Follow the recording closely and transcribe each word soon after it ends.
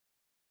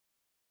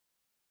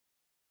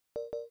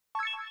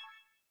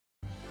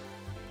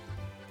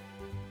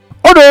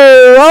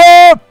Order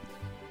up!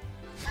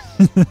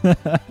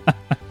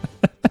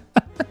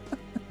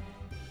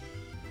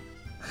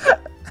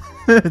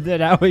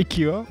 Did I wake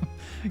you up?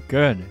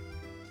 Good.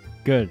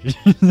 Good.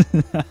 I'm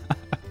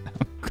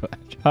glad.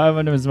 Hi,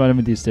 my name is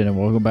VitaminDStain and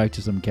welcome back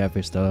to some Cafe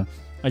Stella.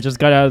 I just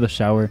got out of the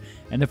shower,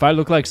 and if I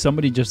look like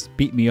somebody just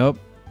beat me up,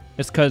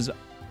 it's because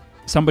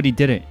somebody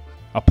did it.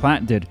 A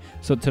plant did.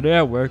 So today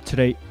at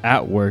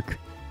work,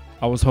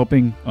 I was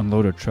helping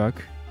unload a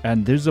truck,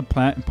 and there's a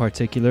plant in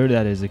particular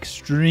that is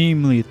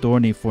extremely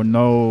thorny for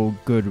no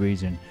good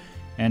reason,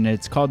 and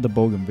it's called the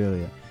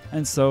bougainvillea.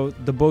 And so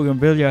the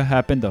bougainvillea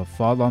happened to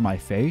fall on my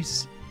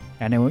face,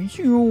 and it went,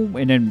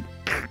 and then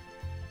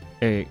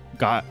it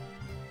got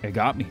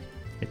me.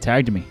 It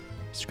tagged me,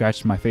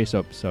 scratched my face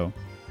up. So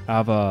I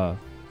have a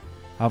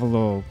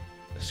little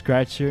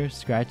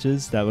scratches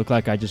that look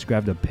like I just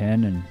grabbed a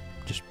pen and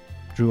just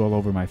drew all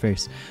over my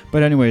face.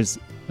 But anyways,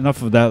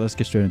 enough of that. Let's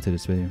get straight into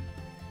this video.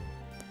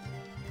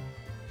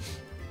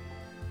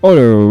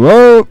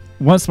 Order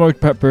 1 smoked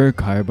pepper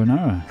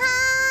carbonara.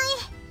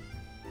 Hi.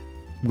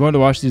 I'm going to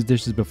wash these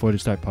dishes before they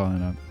start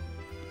piling up.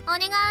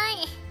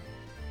 Onegai.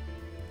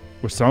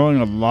 We're selling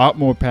a lot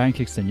more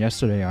pancakes than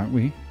yesterday, aren't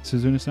we,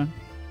 Suzuna-san?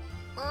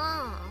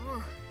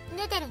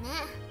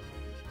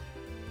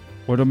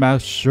 Word of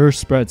mouth sure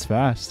spreads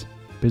fast.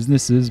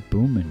 Business is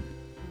booming.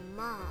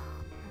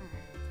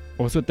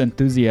 What's with the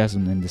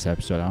enthusiasm in this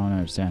episode? I don't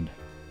understand.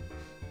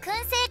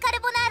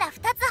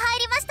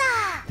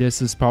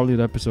 This is probably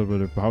the episode where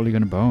they're probably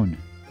gonna bone.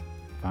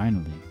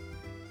 Finally.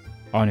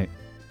 On it.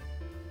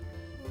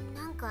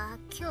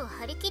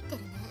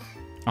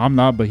 I'm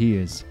not, but he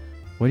is.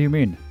 What do you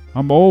mean?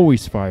 I'm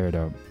always fired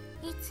up.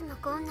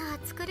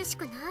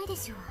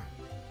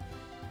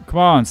 Come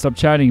on, stop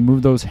chatting,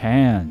 move those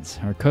hands.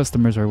 Our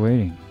customers are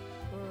waiting.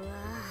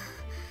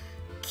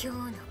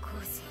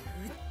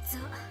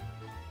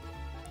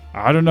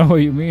 I don't know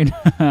what you mean.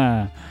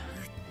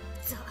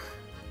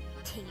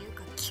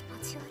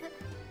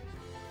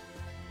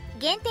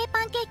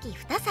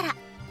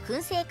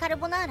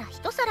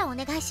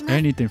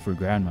 Anything for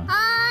grandma.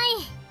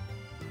 Hi.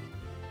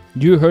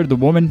 You heard the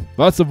woman.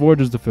 Lots of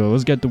orders to fill.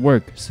 Let's get to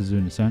work,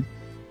 Suzuna-san.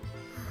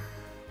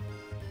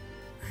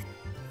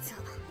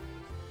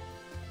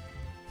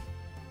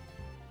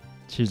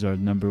 She's our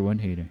 #1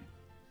 hater.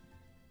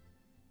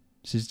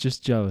 She's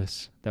just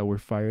jealous that we're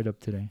fired up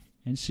today.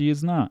 And she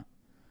is not.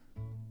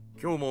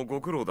 今日も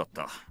ご苦労だっ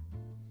た。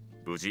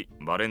無事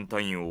バレンタ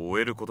インを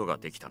終えることが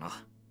できたな。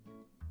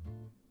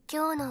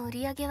今日の売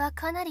り上げは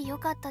かなり良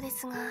かったで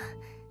すが、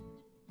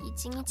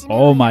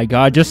Oh my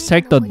god, just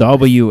take the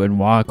W and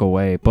walk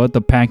away. Put the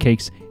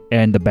pancakes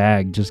in the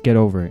bag. Just get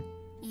over it.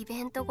 イ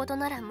ベントごと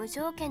なら無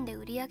条件で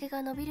売り上げ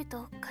が伸びる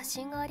と過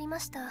信がありま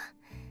した。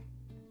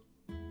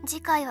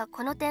次回は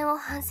この点を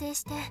反省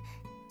して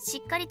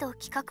しっかりと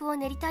企画を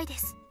練りたいで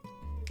す。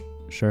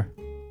 Sure.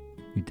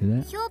 You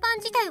do that? 評判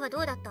自体はど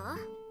うだった？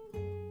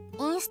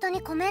インスタ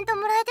にコメント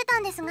もらえてた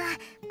んですが、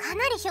か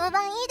なり評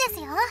判いいで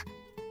すよ。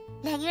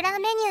レギュラーメ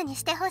ニューに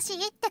してほしい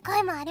って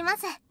声もありま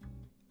す。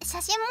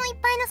写真もいっ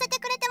ぱい載せて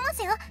くれてま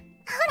すよ。ほら、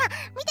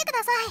見てく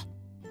ださい。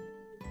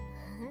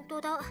本当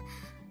だ。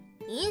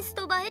インス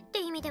ト映えって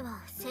意味で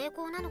は成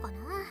功なのかな。い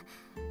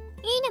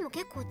いねも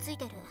結構つい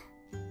てる。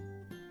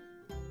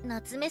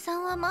夏目さ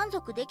んは満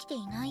足できて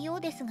いないよ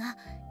うですが、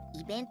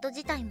イベント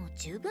自体も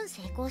十分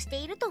成功して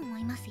いると思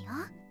いますよ。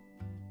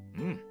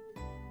うん。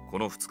こ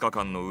の2日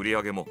間の売り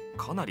上げも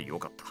かなり良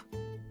かった。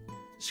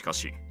しか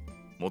し、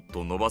もっ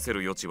と伸ばせる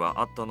余地は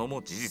あったの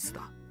も事実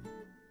だ。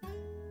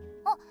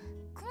あ、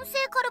燻製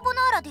カルボ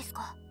ナーラです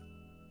か？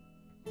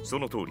そ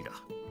の通りだ。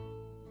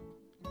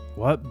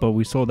What? But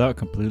we sold out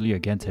completely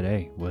again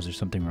today. Was there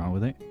something wrong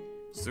with it?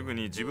 すぐ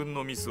に自分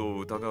のミスを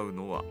疑う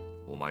のは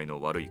お前の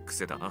悪い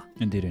癖だな。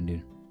Indeed,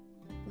 indeed.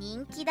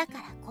 人気だから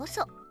こ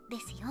そで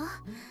すよ。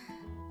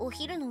お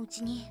昼のう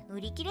ちに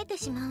売り切れて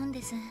しまうん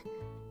です。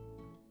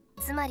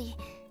つまり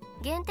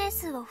限定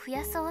数を増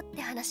やそうっ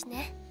て話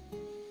ね。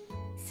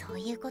そう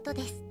いうこと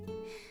です。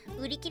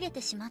売り切れ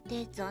てしまっ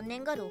て残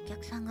念がるお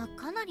客さんが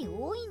かなり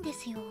多いんで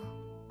すよ。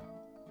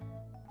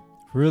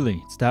Really?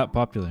 It's that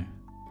popular?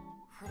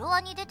 フロ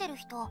アに出てる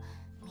人、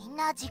みん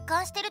な実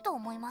感してると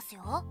思います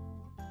よ。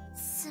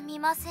すみ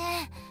ません。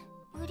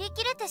売り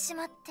切れてし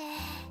まって。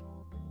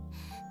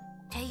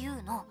ってい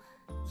うの、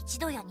1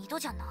度や2度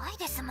じゃない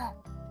ですもん。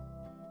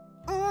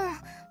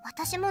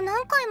私も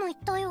何回も言っ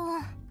たよ。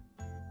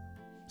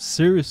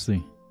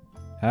Seriously?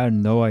 I had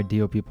no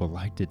idea people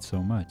liked it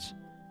so much.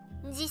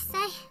 実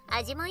際、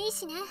味もいい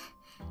しね。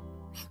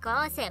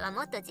昴生は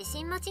もっと自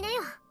信持ちな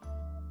よ。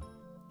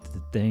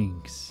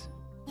Thanks.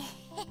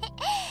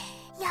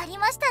 やり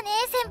ましたね、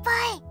先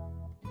輩。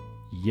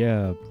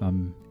Yeah,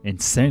 I'm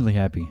insanely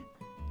happy.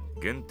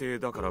 限定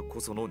だからこ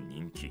その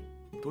人気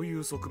とい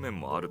う側面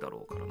もあるだ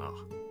ろうからな。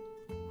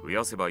増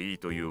やせばいい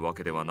というわ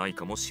けではない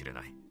かもしれ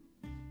ない。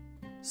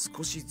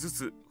少しず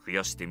つ増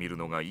やしてみる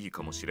のがいい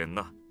かもしれん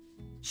な。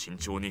慎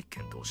重に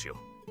検討しよう。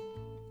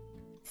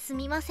す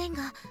みません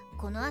が、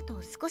この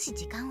後少し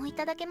時間をい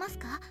ただけます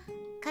か？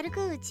軽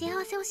く打ち合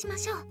わせをしま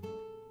しょう。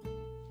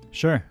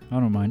 Sure, I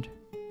don't mind.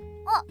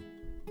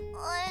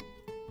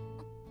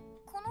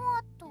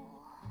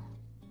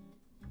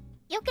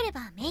 よけれ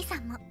ばメイさ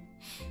んも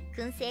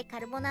燻製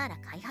カルボナーラ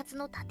開発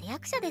の立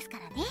役者ですか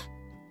らね。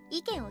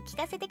意見を聞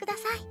かせてくださ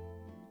い。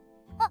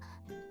は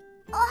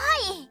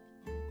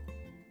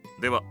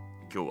い。では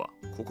今日は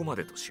ここま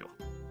でとしよう。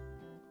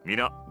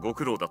皆ご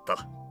苦労だっ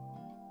た。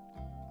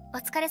お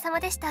疲れ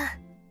様でした。お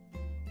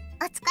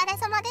疲れ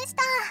様でし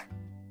た。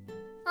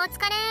お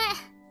疲れ。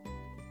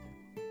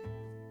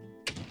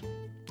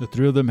 The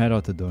three of them head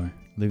out the door,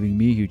 leaving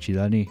me,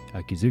 Hyuchidani,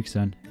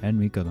 Akizuki-san, and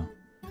Mikado.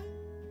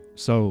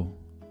 So,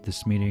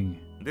 this meeting...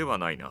 では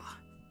ないな。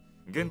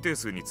限定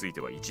数につい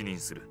ては一任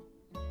する。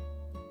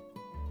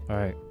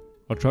Alright,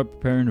 I'll try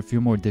preparing a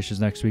few more dishes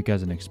next week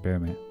as an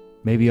experiment.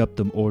 Maybe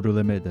up the order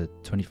limit to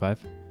 25?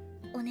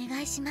 お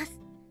願いしま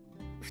す。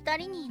2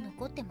人に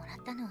残ってもらっ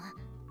たのは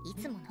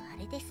いつものあ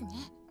れですね。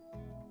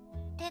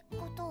って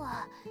こと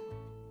は、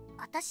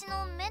私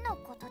の目の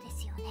ことで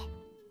すよね。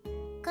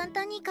簡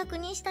単に確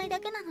認したいだ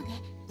けなので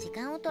時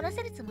間を取ら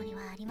せるつもり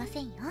はありませ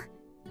んよ。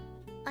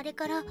あれ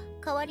から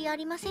変わりあ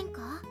りません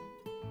か？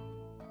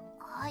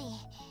はい。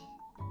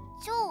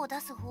腸を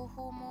出す方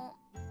法も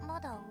ま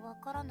だわ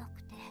からな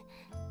くて。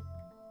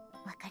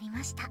わかり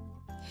ました。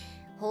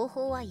方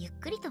法はゆっ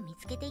くりと見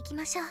つけていき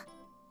ましょう。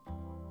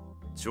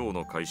腸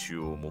の回収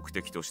を目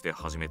的として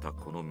始めた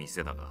この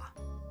店だが、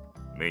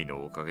メイ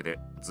のおかげで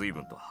随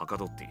分とはか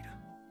どっている。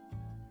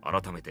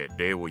改めて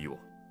礼を言おう。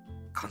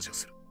感謝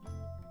する。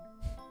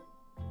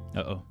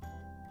Uh-oh.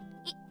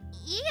 い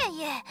え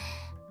い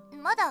え、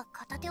まだ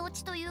片手落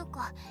ちという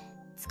か、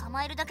捕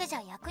まえるだけじ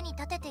ゃ役に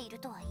立てている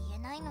とは言え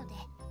ないので、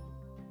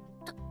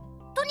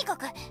とにか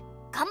く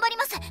頑張り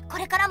ます。こ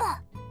れからも。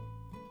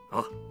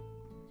あ、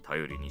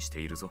頼りにして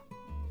いるぞ。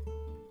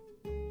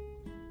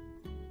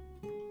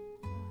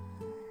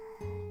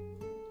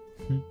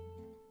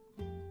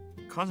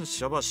感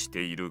謝はして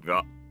いる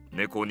が、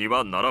猫に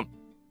はならん。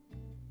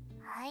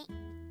はい、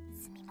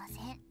すみませ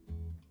ん。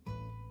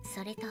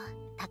それと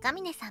高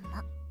峰さんも。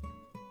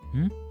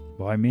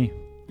Why me?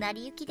 成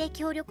り行きで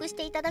協力し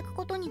ていただく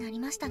ことになり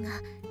ましたが、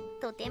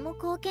とても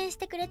貢献し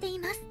てくれてい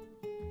ます。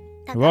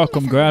You're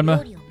welcome,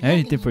 Grandma.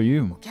 Anything for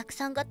you. お客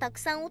さんがたく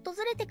さん訪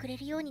れてくれ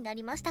るようにな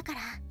りましたから、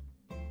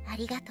あ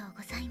りがとう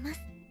ございます。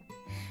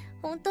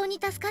本当に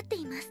助かって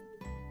います。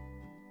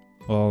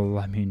Well,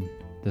 I mean,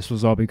 this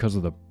was all because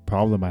of the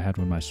problem I had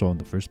with my soul in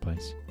the first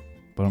place.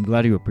 But I'm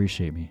glad you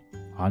appreciate me.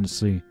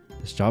 Honestly,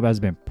 this job has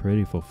been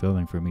pretty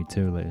fulfilling for me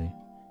too lately.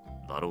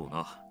 だろう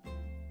な。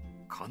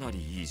かなり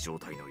いい状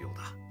態のよう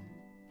だ。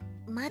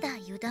まだ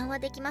油断は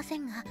できませ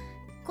んが、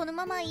この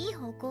ままいい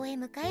方向へ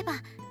向かえば、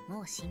も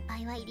う心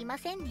配はいりま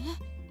せんね。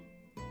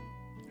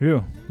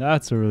Phew,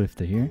 that's a relief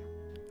to hear.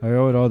 I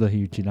owe it all to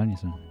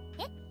Hyuchidani-san.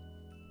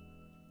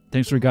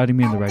 Thanks for guiding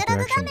me in the right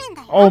direction.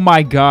 Oh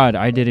my god,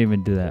 I didn't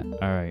even do that.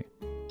 Alright.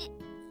 い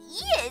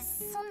え、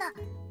そんな。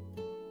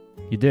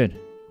You did.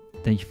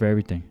 Thank you for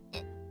everything.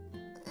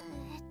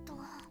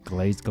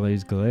 Glaze,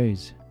 glaze,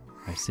 glaze.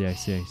 I see, I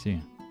see, I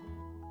see.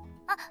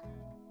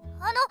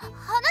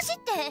 話っ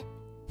て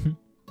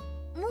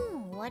もう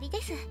終わり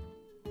です。じゃあ、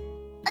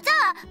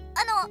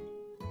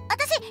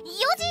私用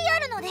事あ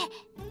るので。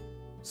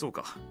そう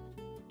か。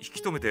引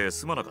き止めて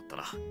すまなかった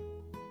な。いえ、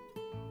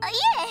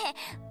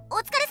お疲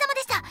れ様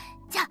でした。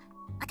じゃあ、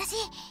私。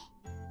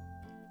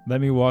Let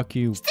me walk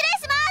you. 失礼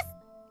し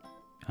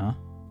ます。Huh?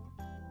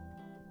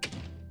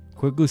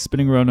 Quickly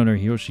spinning around on her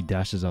heels, she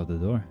dashes out the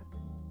door.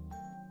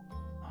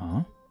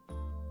 Huh?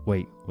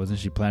 Wait, wasn't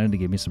she planning to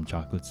give me some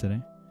chocolates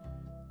today?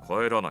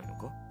 帰らないの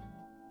か？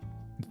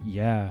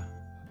 Yeah,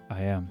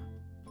 I am.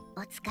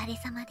 お疲れ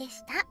様で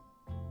した。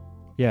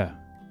Yeah.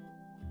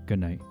 Good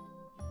night.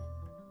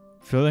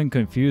 Feeling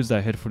confused,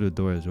 I head for the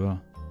door as well.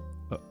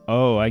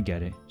 Oh, I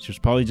get it. She was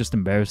probably just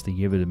embarrassed to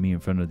give it to me in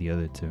front of the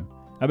other two.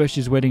 I bet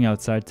she's waiting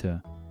outside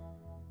to...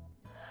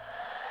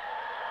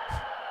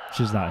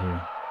 She's not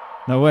here.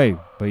 No way,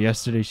 but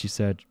yesterday she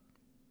said...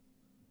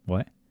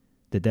 What?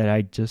 Did that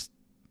I just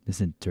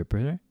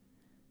misinterpret her?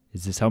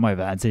 Is this how my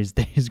Valentine's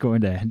Day is going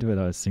to end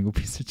without a single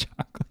piece of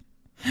chocolate?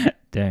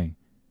 Dang.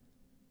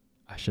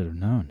 I should have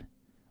known.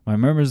 My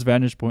murmurs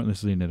vanished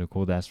pointlessly into the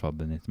cold asphalt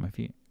beneath my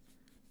feet.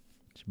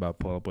 She's about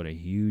to pull up with a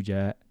huge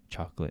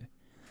chocolate.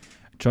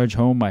 I trudge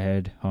home, my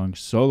head hung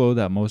so low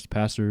that most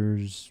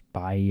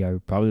passers-by are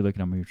probably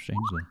looking at me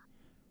strangely.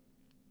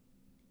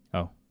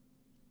 Oh.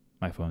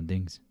 My phone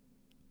dings.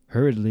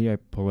 Hurriedly, I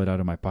pull it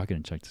out of my pocket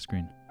and check the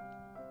screen.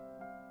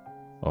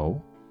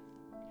 Oh?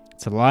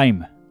 It's a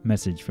lime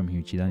message from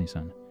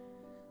Hyuchidani-san.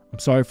 I'm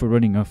sorry for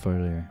running off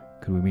earlier.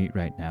 Could we meet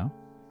right now?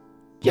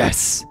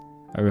 Yes!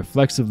 I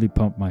reflexively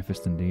pump my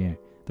fist in the air.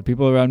 The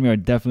people around me are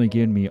definitely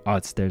giving me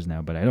odd stares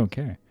now, but I don't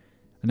care.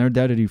 I never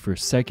doubted you for a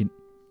second,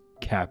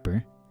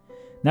 Capper.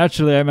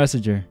 Naturally, I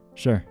message her.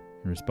 Sure,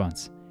 in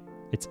response.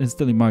 It's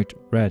instantly marked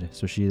red,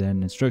 so she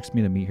then instructs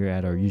me to meet her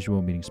at our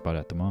usual meeting spot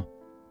at the mall.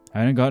 I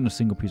hadn't gotten a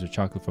single piece of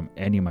chocolate from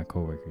any of my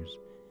coworkers.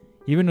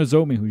 Even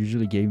Nozomi, who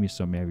usually gave me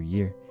some every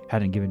year,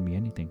 hadn't given me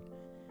anything.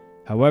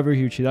 However,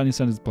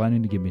 Hyuchidani-san is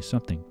planning to give me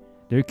something.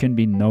 There can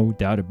be no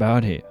doubt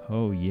about it.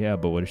 Oh yeah,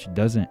 but what if she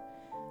doesn't?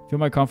 I feel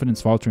my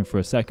confidence faltering for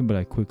a second, but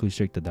I quickly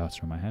shake the doubts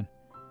from my head.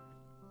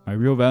 My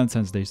real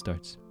Valentine's Day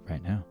starts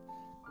right now.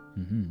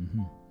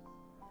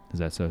 Is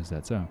that so? Is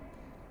that so?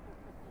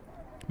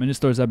 Many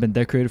stores have been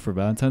decorated for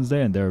Valentine's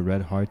Day, and there are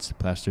red hearts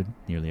plastered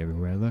nearly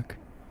everywhere I look.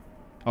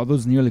 Although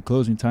it's nearly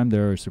closing time,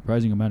 there are a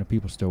surprising amount of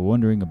people still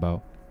wondering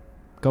about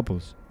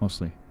couples,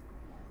 mostly.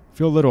 I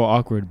feel a little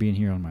awkward being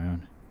here on my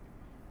own.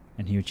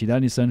 And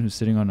Hyuchidani-san, who's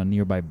sitting on a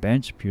nearby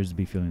bench, appears to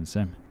be feeling the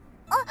same.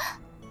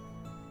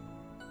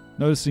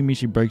 Noticing me,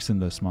 she breaks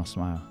into a small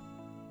smile.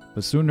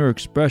 But soon her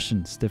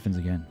expression stiffens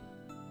again.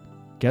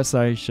 Guess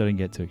I shouldn't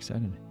get too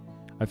excited.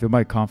 I feel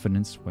my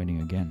confidence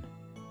waning again.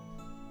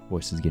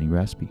 Voice is getting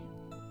raspy.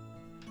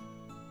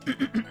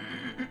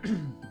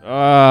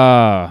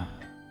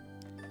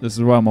 This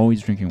is why I'm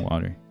always drinking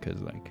water,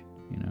 cause like,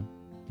 you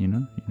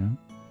know.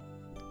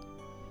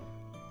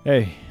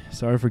 Hey,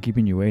 sorry for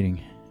keeping you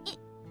waiting.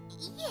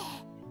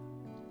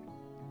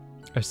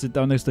 I sit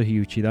down next to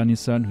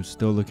Hyuchidani-san, who's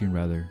still looking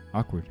rather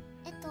awkward.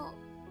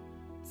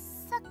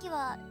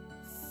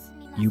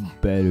 You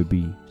better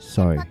be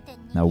sorry.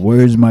 Now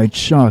where's my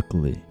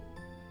chocolate?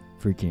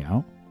 Freaking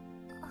out?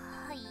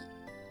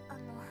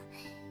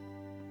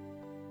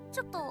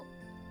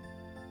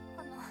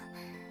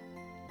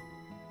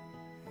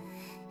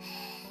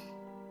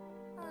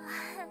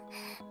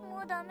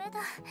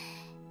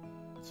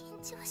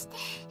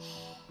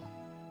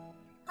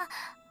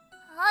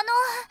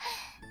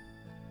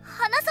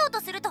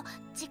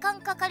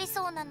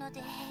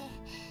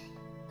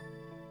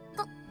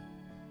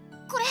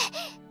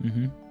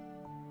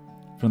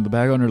 From the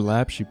bag on her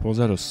lap, she pulls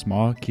out a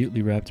small,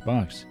 cutely wrapped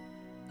box.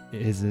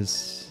 Is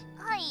this...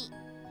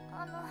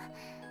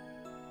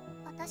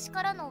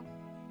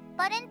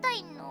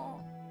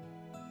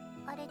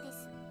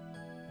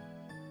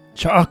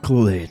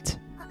 Chocolate!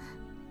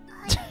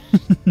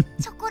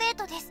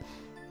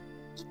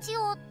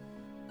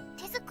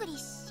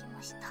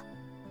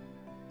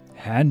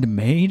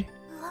 Handmade?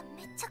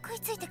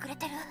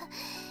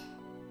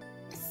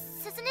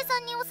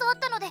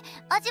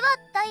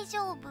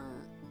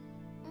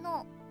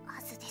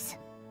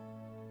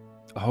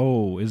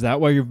 Oh, is that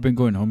why you've been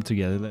going home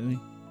together lately?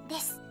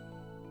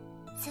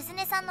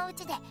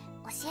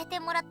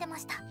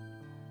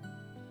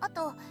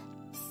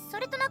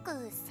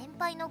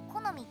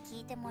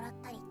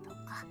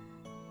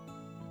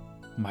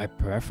 My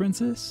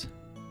preferences?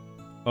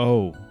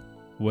 Oh,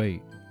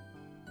 wait.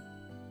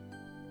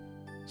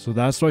 So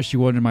that's why she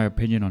wanted my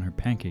opinion on her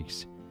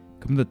pancakes.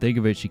 Come to think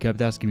of it, she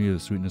kept asking me if the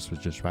sweetness was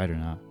just right or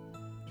not.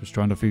 Just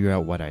trying to figure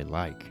out what I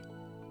like.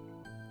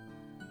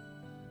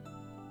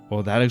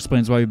 Well, that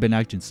explains why you've been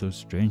acting so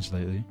strange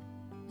lately.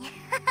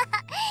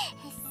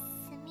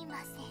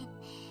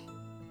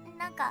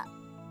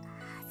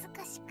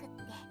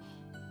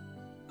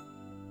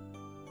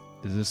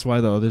 Is this why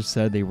the others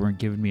said they weren't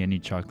giving me any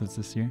chocolates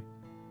this year?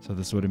 So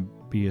this wouldn't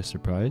be a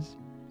surprise?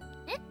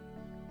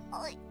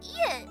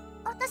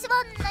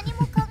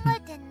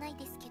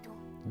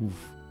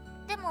 Oof.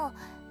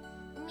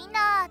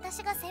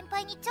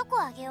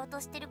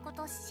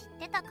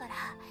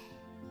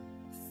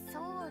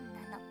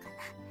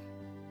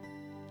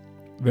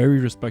 Very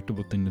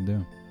respectable thing to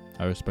do.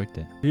 I respect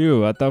it.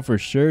 Ew, I thought for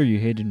sure you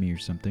hated me or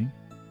something.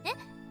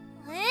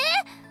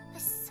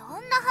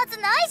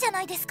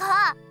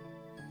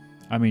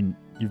 I mean,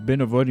 you've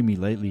been avoiding me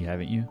lately,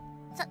 haven't you?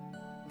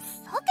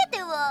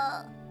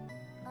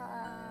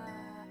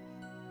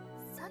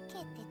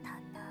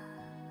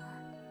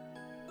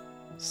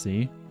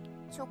 See?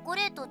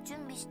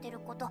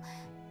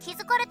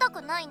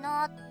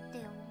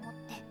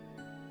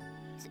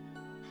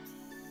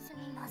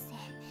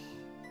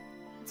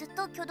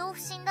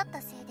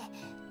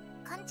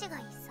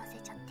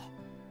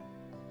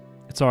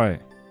 It's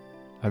alright.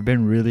 I've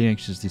been really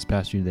anxious these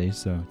past few days,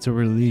 so it's a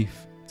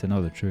relief to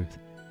know the truth.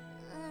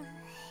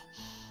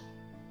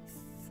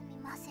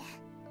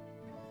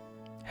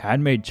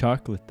 Handmade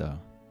chocolate though.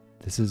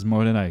 This is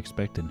more than I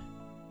expected.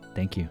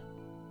 Thank you.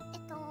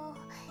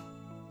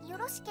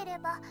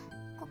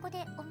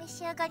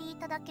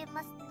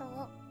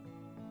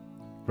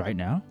 Right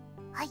now?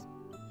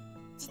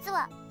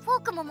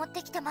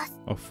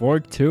 A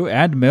fork too?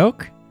 And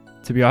milk?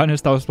 To be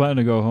honest, I was planning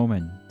to go home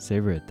and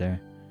savor it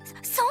there.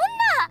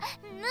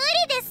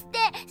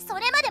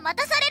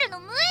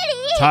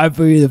 Time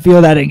for you to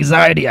feel that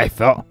anxiety I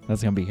felt.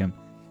 That's gonna be him.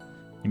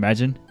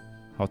 Imagine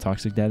how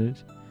toxic that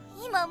is.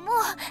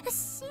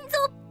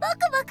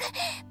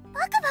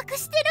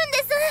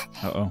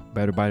 Uh-oh,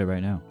 better bite it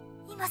right now.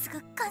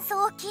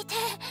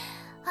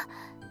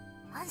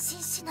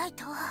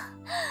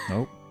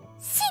 Nope.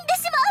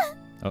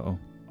 Uh-oh.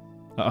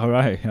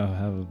 Alright, I'll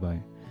have a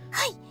bite.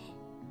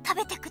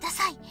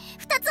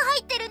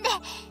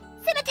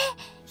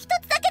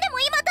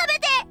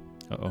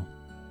 Uh-oh.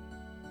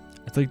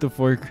 I take the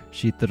fork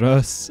she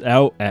thrusts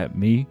out at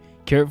me,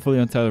 carefully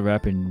untie the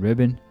wrapping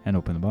ribbon, and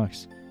open the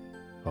box.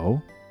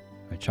 Oh?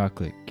 A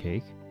chocolate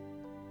cake?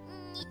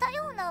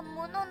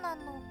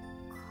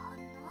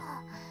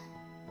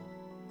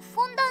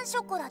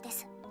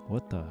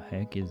 What the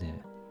heck is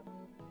it?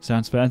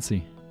 Sounds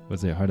fancy.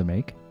 Was it hard to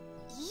make?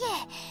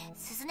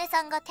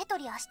 さんが手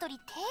取り足取り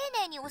丁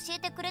寧に教え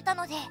てくれた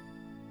ので。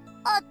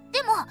あ、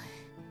でも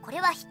こ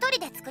れは一人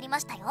で作りま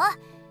したよ。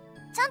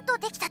ちゃんと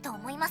できたと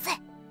思います。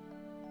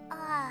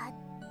ああ、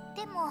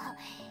でも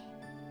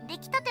出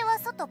来たては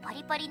外パ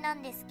リパリな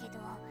んですけど、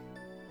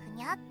ふ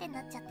にゃって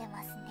なっちゃって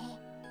ますね。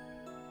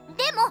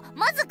でも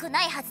まずく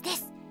ないはずで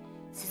す。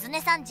鈴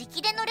音さん直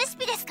伝のレシ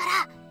ピですか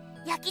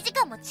ら、焼き時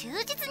間も忠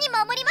実に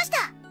守りました。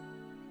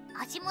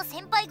味も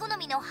先輩好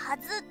みのは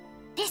ず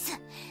です。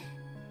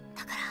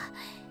だから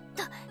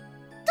ど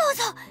う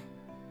ぞ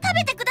食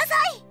べてくださ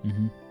い。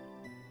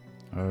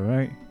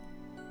Alright.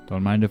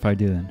 Don't mind if I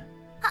do then.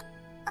 は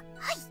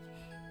い、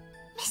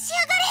召し上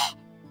が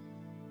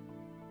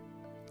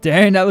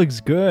れ。 Dang, that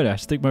looks good. I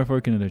stick my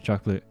fork into the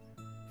chocolate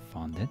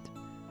fondant.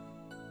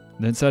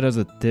 The inside has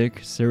a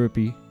thick,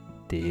 syrupy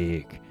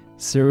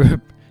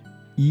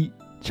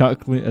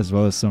chocolate as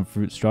well as some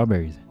fruit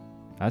strawberries.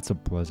 That's a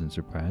pleasant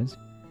surprise.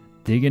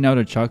 Digging out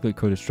a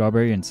chocolate-coated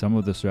strawberry and some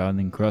of the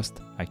surrounding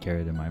crust, I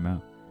carried in my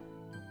mouth.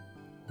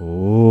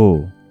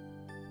 Oh.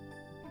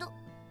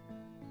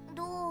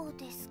 どう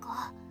です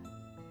か？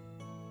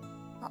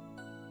あ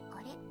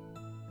れ？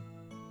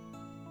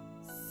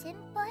先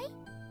輩？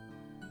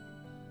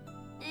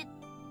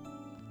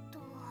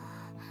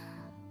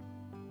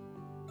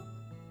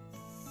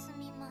す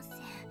みません。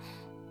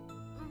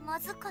ま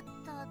ずかっ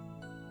た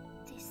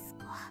です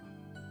か？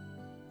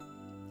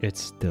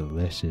 It's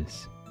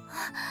delicious.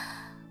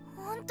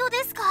 本当で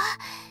すか？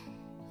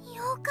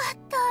よかっ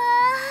た。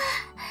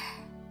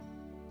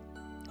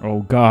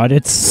 Oh god,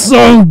 it's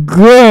so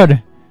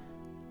good!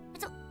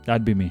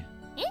 That'd be me.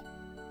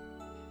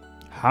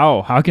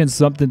 How? How can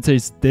something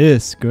taste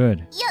this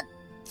good?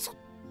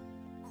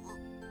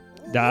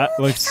 That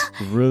looks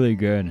really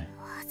good.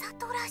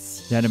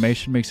 The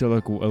animation makes it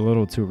look a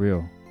little too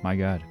real. My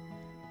god.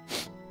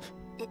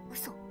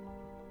 嘘？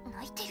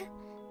泣いてる？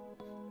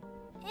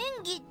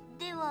演技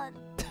ではな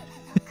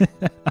く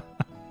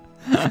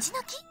口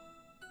泣き？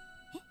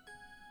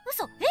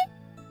嘘？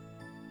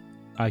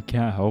 I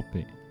can't help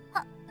it.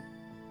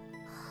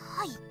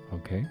 はい。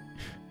 Okay.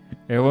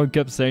 Everyone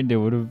kept saying they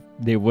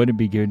wouldn't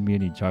be giving me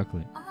any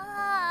chocolate.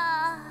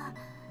 あ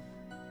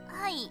あ、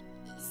はい。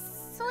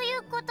そうい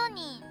うこと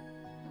に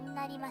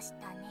なりまし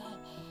たね。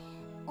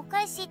お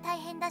返し大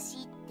変だ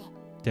し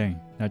って。 Dang,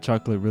 that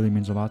chocolate really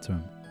means a lot to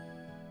him.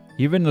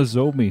 Even the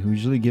Zomi, who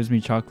usually gives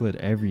me chocolate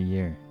every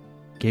year,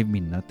 gave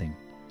me nothing.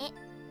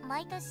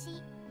 毎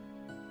年。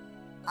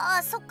あ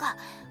あ、そっか。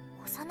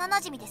幼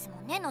馴染です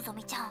もんね、のぞ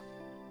みちゃん。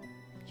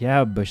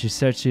 Yeah, but she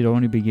said she'd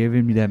only be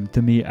giving them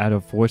to me out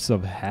of force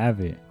of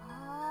habit.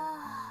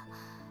 あ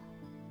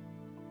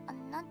あ、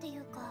なんてい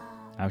うか。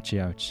 Ouchie,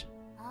 ouch.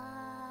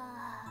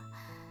 あ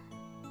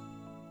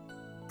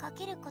あ、か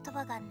ける言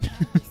葉がないで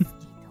すけど。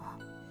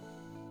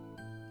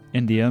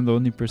 In the end, the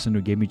only person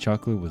who gave me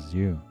chocolate was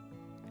you.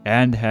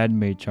 And had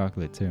made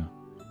chocolate too.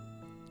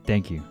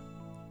 Thank you.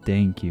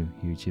 Thank you,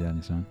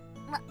 Yuichidani-san.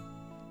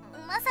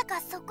 まさ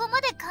かそこま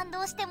で感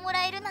動しても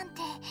らえるなん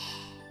て。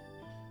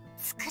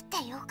作っ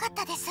てよかっ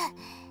たです。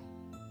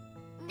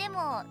で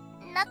も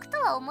泣くと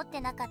は思って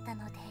なかった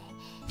ので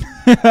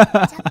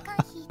若干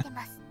引いて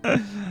ます。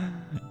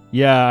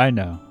Yeah, I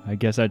know. I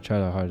guess I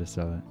tried hard to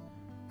sell it.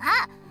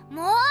 あ、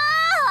もう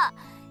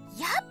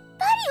やっ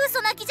ぱり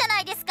嘘泣きじゃ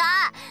ないですか。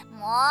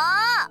も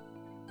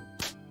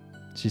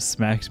う。 She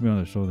smacks me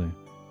on the shoulder.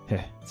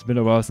 Hey, it's been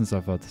a while since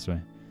I felt this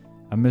way.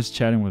 I miss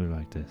chatting with her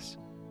like this.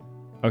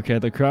 Okay,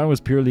 the crown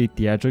was purely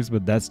theatrics,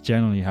 but that's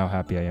generally how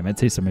happy I am. It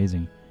tastes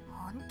amazing.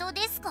 本当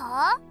です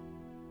か？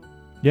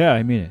 Yeah,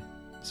 I mean it.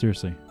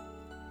 Seriously.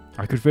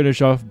 I could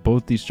finish off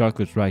both these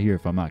chocolates right here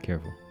if I'm not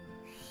careful. よ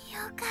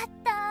かっ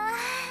た。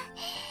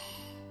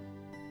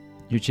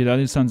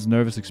 Yuchidani-san's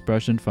nervous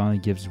expression finally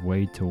gives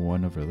way to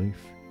one of relief.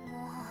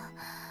 も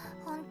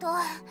う本当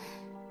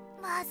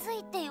まずい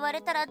って言わ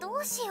れたらど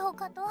うしよう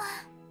かと。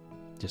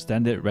 Just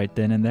end it right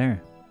then and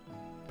there.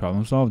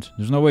 Problem solved.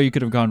 There's no way you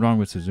could have gone wrong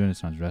with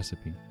Suzune-san's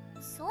recipe.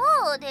 そ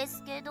うで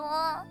すけど。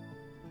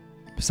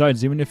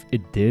 Besides, even if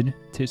it did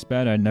taste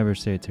bad, I'd never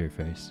say it to your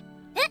face.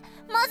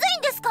 まずい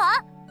んです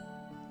か？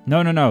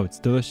 No, no, no. It's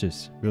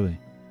delicious. Really.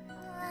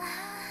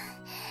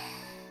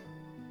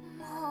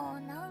 も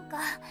うなんか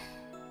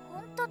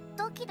ほんと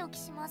ドキドキ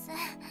します。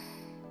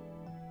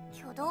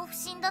挙動不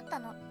審だった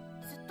の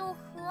ずっと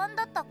不安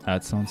だったから。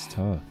 That sounds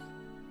tough.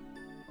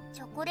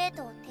 チョコレー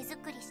トを手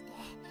作りして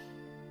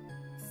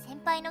先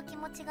輩の気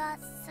持ちが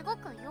すご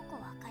くよく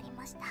わかり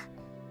ました。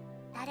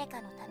誰か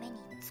のために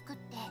作っ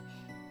て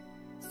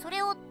そ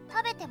れを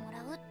食べても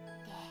らうって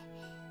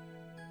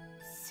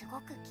すご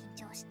く緊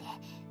張して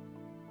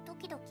ド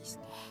キドキし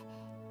て、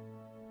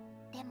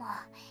でも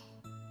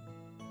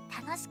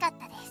楽しかっ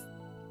たです。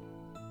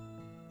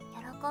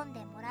喜ん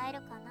でもらえる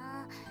か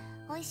な、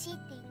美味しいっ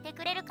て言って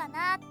くれるか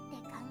なって考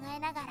え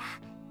ながら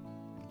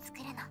作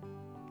るの。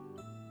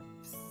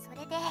そ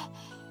れで、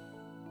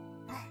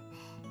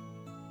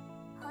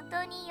本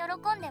当に喜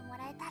んでも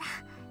らえたら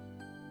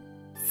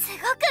すご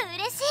く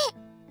嬉しい。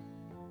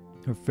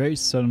 Her face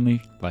suddenly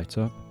lights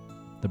up.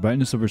 The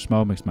brightness of her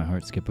smile makes my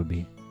heart skip a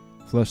beat.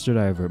 Flustered,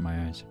 I avert my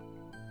eyes.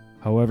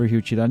 However,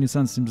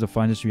 Hyuchidani-san seems to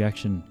find this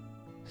reaction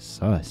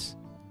sus.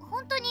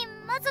 本当に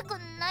まずく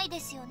ないで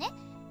すよね。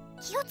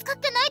気を使っ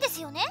てないで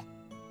すよね。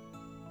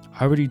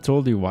 I already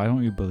told you, why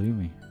don't you believe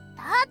me?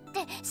 だっ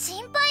て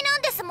心配な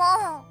んですも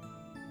ん。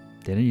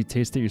 Didn't you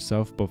taste it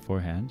yourself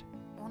beforehand?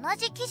 同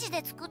じ生地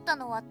で作った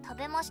のは食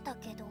べました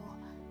けど、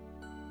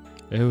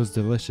 It was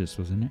delicious,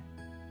 wasn't it?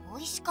 美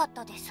味しかっ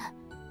たです。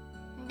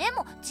で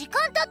も時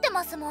間経って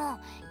ますもん。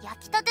焼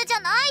きたてじゃ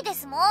ないで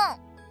すもん。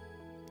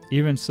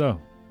 Even so,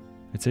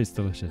 it tastes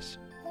delicious.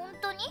 本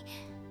当に？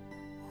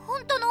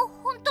本当の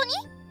本当に？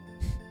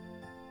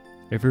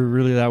 If you're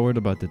really that worried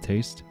about the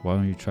taste, why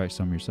don't you try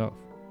some yourself?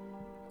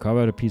 Carve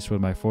out a piece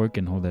with my fork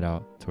and hold it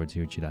out towards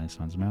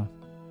Hyuchidani-san's mouth.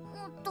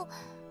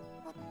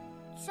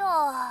 じゃ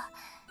あ、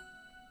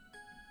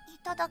い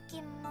ただ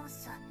きま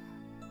す。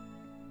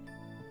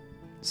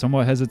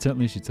 Somewhat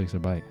hesitantly, she takes a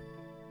bite.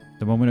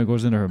 The moment it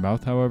goes into her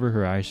mouth, however,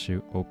 her eyes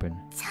shoot open.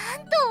 ちゃ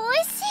んと美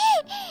味し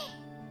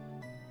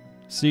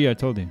い。 See, I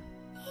told you. よ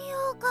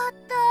かっ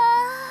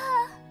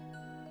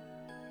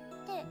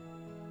た。で、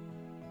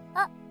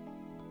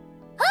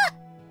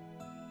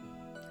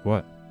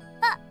What?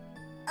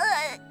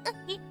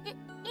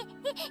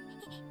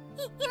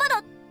 今の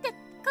って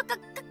関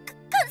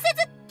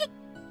節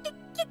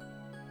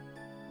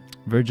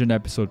Virgin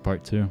episode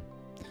part 2.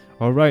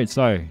 Alright,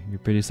 sorry. You're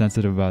pretty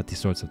sensitive about these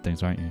sorts of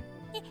things, aren't you? いい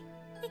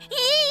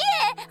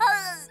え、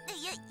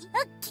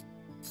気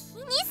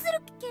にす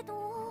るけど。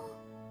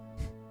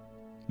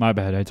 My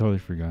bad, I totally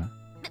forgot.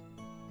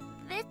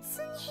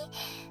 別に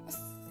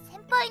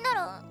先輩な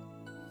ら、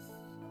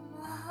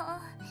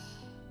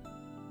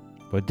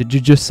What did you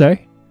just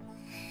say?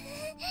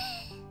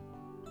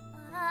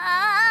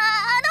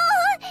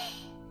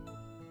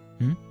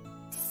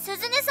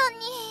 鈴音さん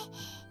に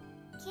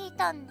聞い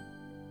たんで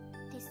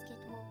すけ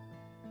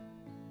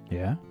ど、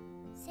 Yeah?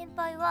 先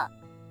輩は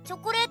チ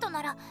ョコレート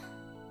なら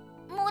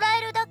もら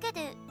えるだけ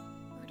で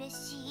嬉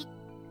しいっ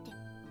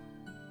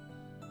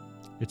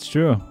て。 It's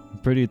true. I'm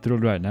pretty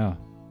thrilled right now.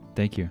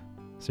 Thank you.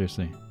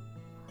 Seriously.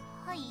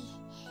 はい。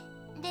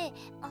で、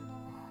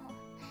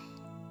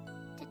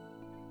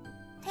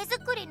手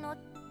作りの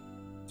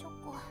チョ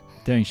コ。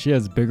 Dang, she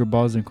has bigger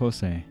balls than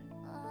Kosei.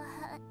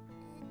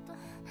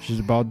 She's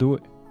about to do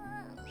it.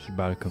 She's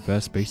about to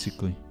confess,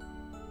 basically.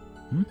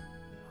 Hmm?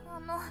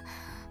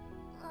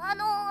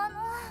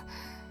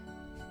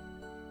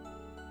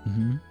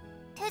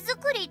 手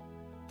作り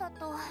だ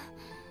と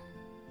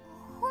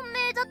本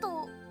命だ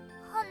と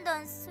判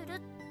断するっ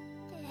て。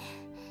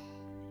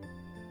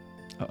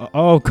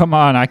 Oh, come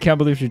on. I can't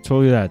believe she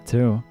told you that,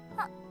 too.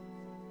 は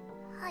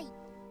い。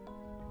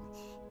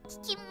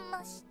聞き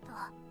まし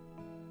た。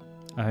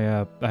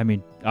 I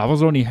mean, I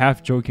was only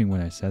half joking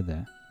when I said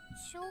that.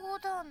 冗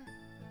談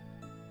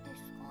で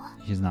すか？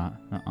 She's not.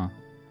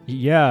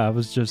 Yeah, I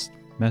was just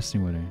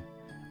messing with her.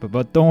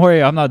 But don't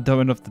worry, I'm not dumb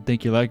enough to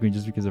think you like me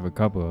just because of a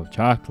couple of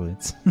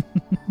chocolates.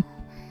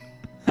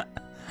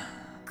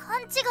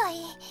 勘違い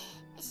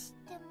し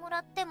てもら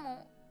って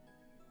も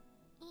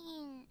い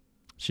いん。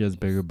 She has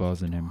bigger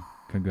balls than him.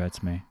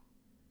 Congrats, May.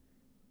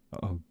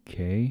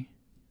 Okay.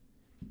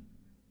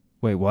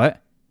 Wait,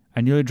 what?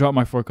 I nearly dropped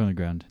my fork on the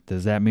ground.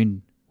 Does that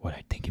mean what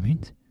I think it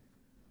means?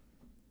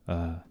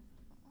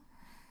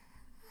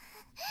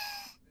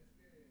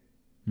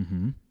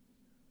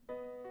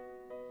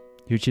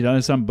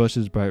 Hyuchidani-san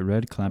blushes bright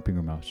red, clamping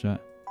her mouth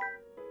shut.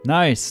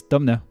 Nice!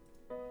 Thumbnail.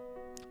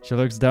 She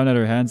looks down at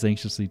her hands,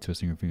 anxiously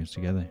twisting her fingers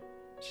together.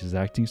 She's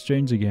acting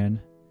strange again.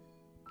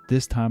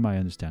 This time I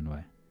understand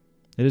why.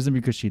 It isn't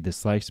because she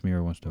dislikes me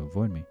or wants to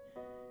avoid me.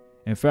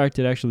 In fact,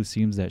 it actually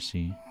seems that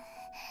she...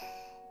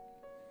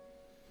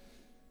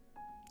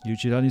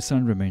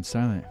 Hyuchidani-san remains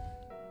silent.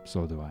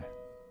 So do I.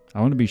 I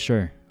want to be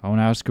sure. I want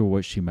to ask her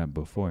what she meant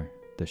before.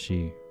 Does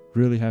she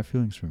really have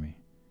feelings for me?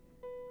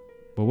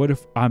 But what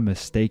if I'm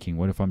mistaken?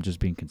 What if I'm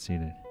just being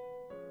conceited?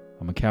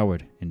 I'm a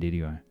coward, indeed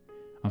you are.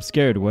 I'm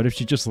scared. What if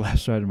she just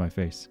laughs right in my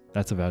face?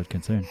 That's a valid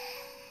concern.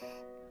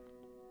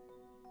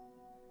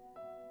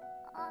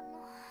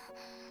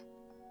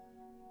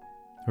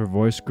 Her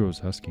voice grows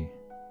husky.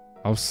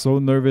 I was so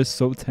nervous,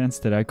 so tense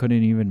that I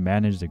couldn't even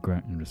manage the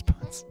grunt in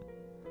response.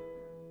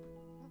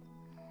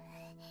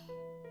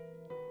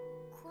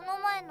 この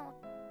前の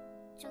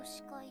女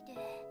子会で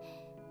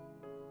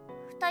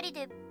2人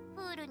で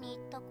プールに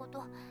行ったこ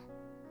と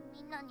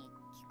みんなに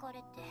聞かれ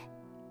て。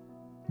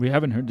 We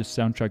haven't heard this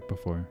soundtrack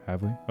before,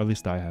 have we? At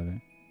least I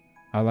haven't.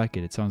 I like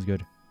it. It sounds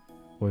good.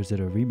 Or is it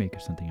a remake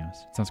of something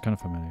else? It sounds kind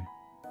of familiar.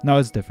 No,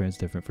 it's different. It's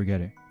different.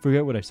 Forget it.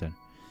 Forget what I said.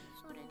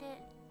 それ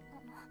で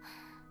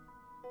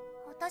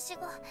私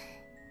が先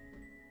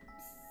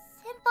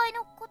輩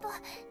のこと好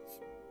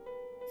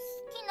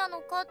きな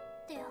のかっ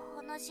て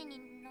話に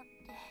なっ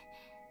て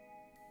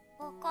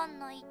わかん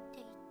ないって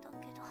言った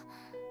けど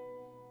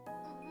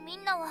み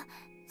んなは好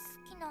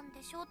きなん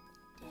でしょって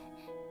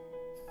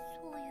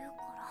そう言う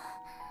か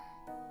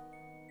ら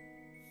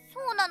そ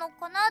うなの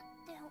かなっ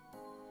て思っ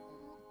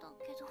た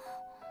けど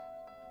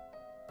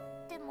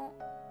でも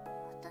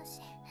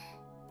私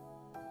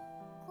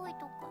恋と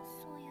か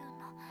そういう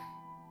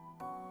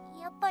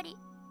のやっぱり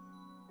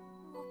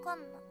かん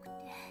なくて、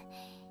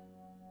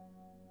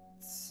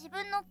自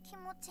分の気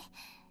持ち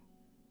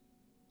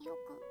よ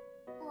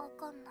くわ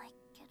かんない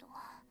けど、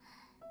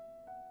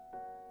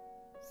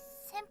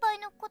先輩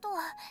のこと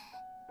は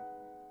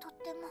とっ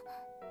ても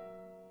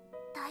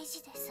大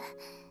事です。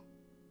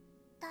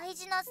大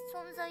事な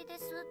存在で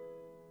すっ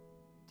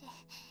て。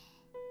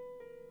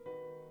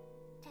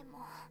でも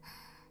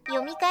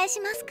読み返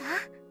しますか？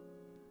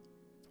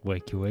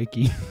 Wakey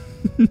wakey.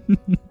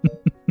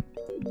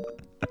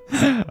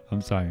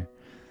 I'm sorry.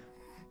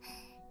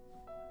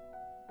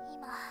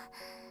 今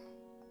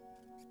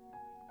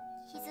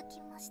気づ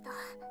きました。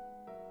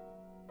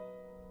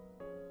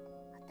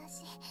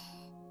私、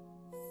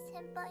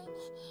先輩に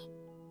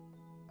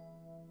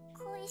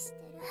恋して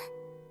る。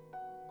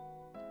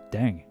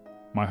 Dang.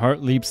 My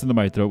heart leaps into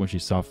my throat when she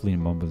softly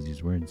mumbles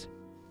these words.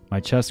 My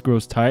chest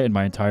grows tight and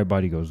my entire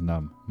body goes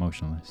numb,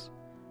 motionless.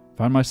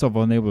 Found myself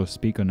unable to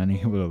speak and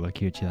unable to look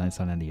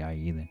Yuchida-san in the eye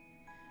either.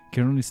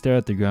 Can only stare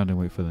at the ground and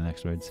wait for the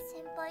next words.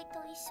 先輩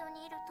と一緒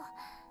にいると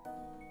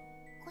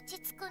落ち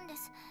着くんで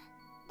す。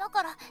だ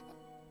から違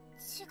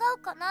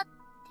うかなって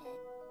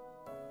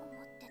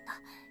思ってた。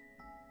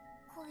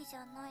恋じ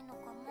ゃないの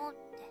かもっ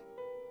て。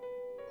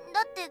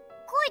だって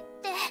恋っ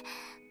て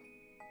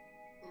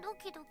ド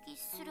キドキ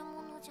する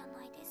ものじゃ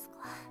ないですか。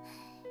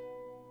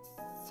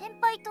先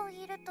輩と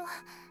いると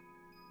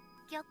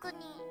逆に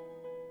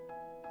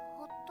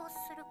ほっとす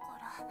るか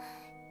ら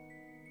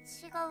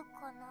違う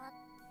かなっ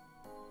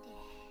て。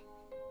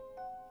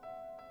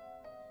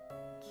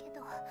け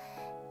ど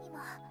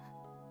今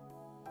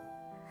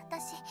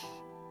私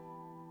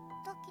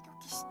ドキド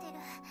キしてる。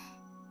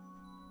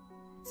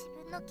自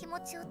分の気持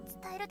ちを伝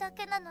えるだ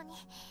けなのに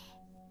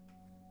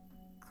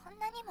こん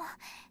なにも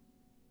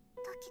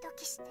ドキド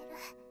キしてる。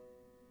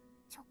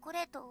チョコ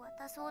レートを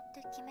渡そうっ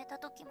て決めた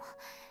時も、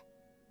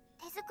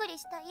手作り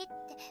したいっ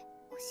て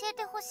教え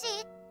てほし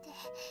いって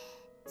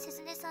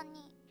鈴音さん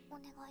にお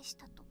願いし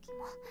た時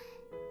も、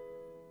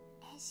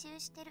練習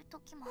してる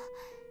時も、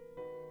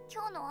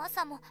今日の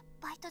朝も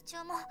バイト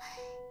中も、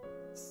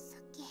さ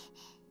っき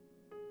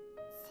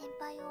先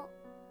輩を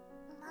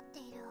待って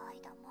いる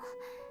間も、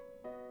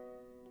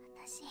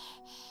私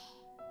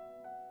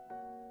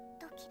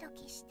ドキド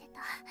キして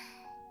た。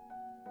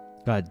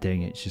 God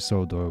dang it, she's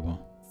so adorable.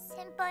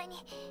 先輩に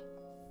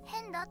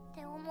変だっ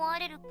て思わ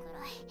れるくら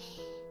い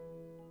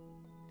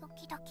ド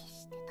キドキ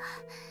してた。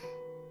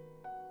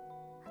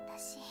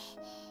私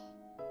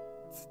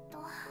ずっと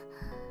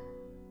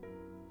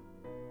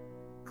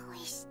恋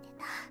して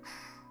た。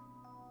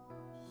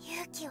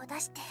勇気を出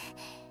して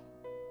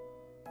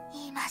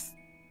言います。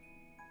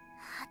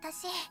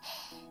私先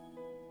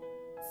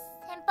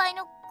輩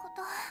のこ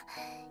と好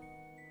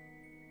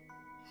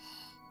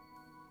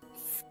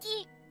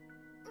き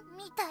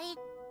みたい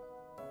で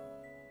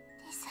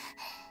す。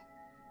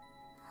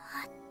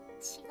あ、違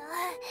う、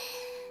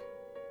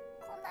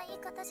こんな言い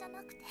方じゃ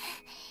なくて、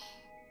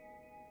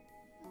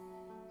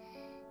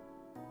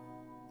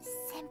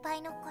先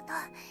輩のこと好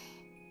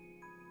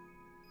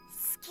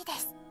きで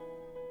す。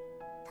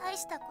大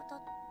したこと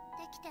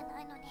できて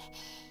ないのに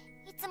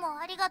いつも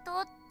ありがと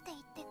うって言っ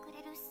てく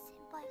れる先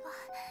輩が、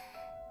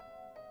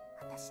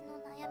私の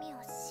悩み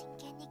を真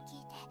剣に聞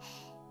いて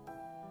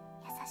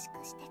優し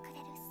くしてくれ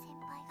る先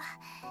輩が、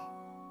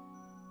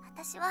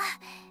私は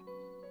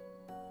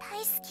大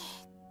好き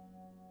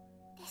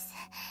です。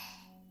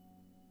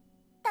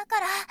だか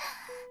ら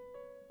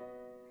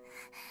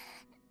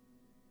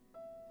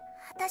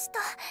私と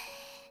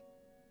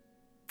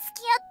付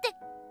き合って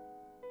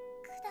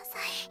くださ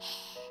い。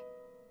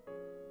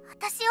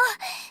私を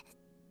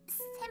先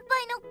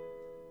輩の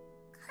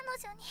彼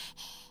女に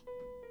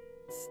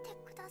して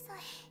ください。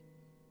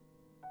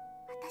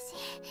私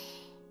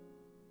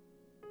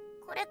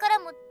これから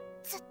も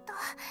ずっと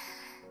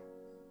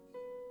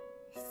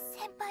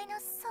先輩の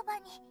そば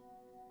にい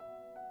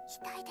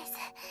たいです。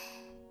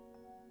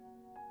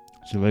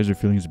 She lays her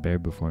feelings bare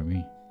before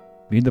me.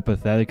 Being the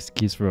pathetic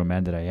excuse for a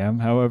man that I am,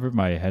 however,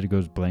 my head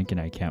goes blank and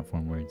I can't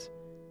form words.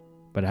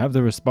 But I have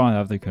to respond, I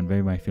have to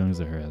convey my feelings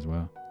to her as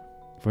well.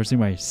 Forcing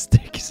my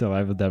sticky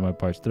saliva down my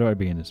parched throat, I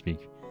begin to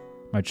speak.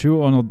 My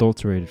true,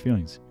 unadulterated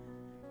feelings.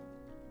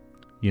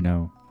 You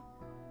know,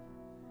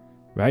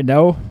 right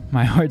now,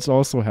 my heart's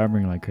also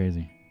hammering like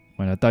crazy.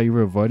 When I thought you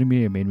were avoiding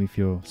me, it made me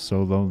feel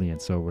so lonely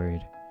and so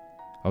worried.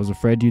 I was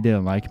afraid you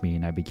didn't like me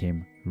and I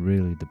became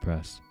really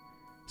depressed.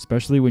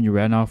 Especially when you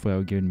ran off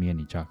without giving me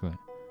any chocolate.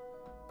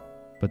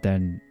 But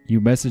then,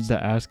 you messaged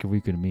to ask if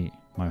we could meet.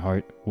 My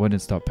heart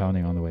wouldn't stop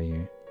pounding on the way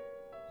here.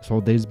 This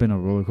whole day's been a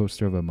roller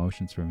coaster of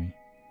emotions for me.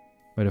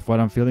 But if what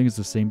I'm feeling is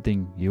the same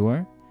thing you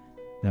are,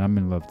 then I'm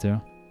in love too.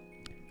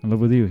 In love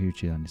with you,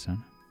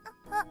 Yuchida-san.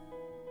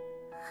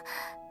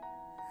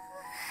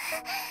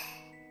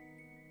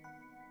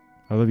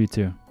 I love you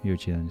too,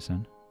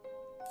 Yuchida-san.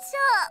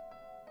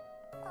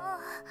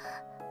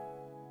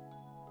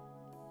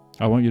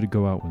 I want you to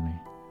go out with me.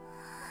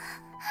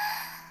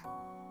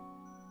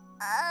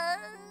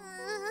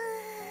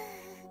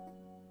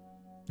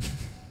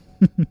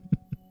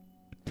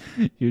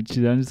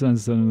 Yuchida-san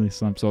suddenly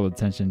slumps all the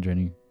tension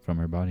draining from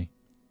her body.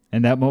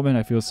 In that moment,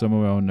 I feel some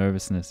of my own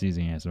nervousness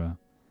easing as well.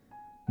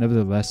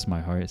 Nevertheless, my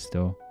heart is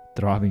still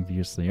throbbing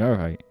fiercely.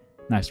 Alright,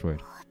 nice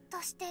word. ほっ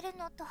としてる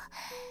のと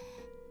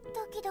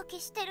ドキドキ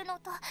してるの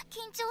と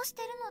緊張し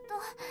てる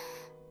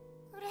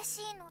のと嬉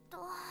しいのと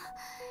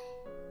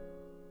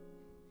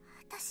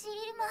私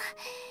今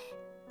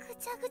ぐ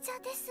ちゃぐちゃ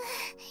です。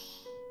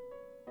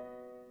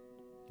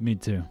 Me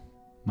too.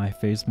 My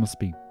face must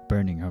be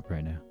burning up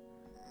right now.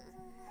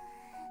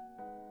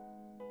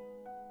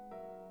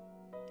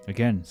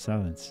 Again,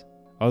 silence.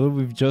 Although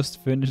we've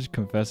just finished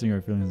confessing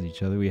our feelings to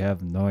each other, we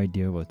have no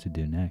idea what to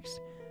do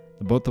next.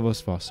 The both of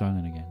us fall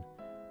silent again.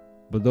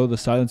 But though the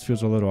silence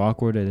feels a little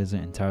awkward, it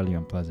isn't entirely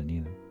unpleasant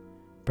either.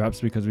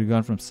 Perhaps because we've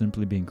gone from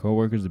simply being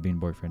co-workers to being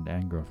boyfriend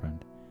and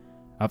girlfriend.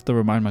 I have to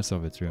remind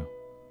myself it's real.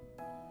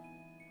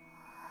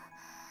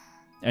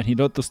 And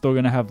Hiroto's still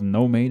gonna have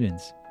no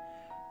maidens.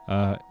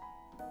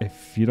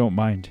 If you don't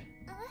mind,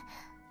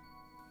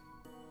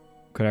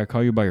 could I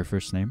call you by your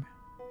first name?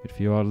 It'd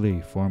feel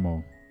oddly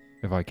formal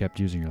if I kept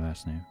using your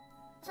last name.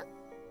 そ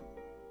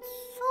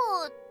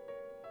う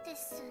で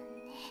すね。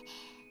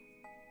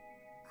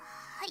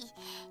はい、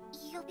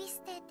呼び捨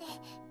てで。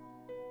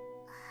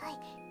はい、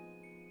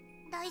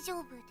大丈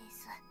夫で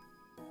す。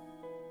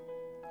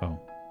 Oh. は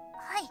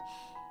い、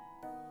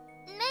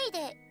メイで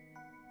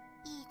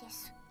いいで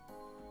す。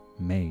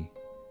 May.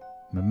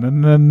 ちゃんと思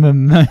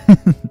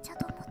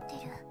って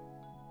る。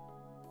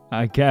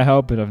 I can't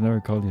help it, I've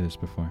never called you this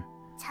before.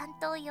 ちゃん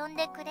と呼ん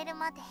でくれる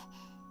まで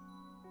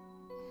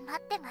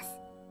待ってます。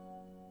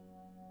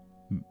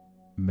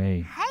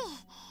 May. はい。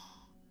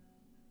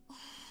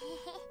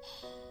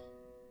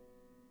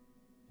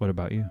 What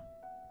about you?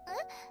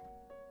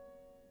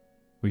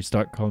 Will you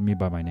start calling me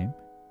by my name?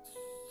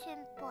 先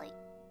輩。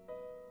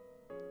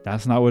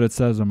 That's not what it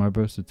says on my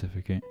birth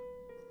certificate.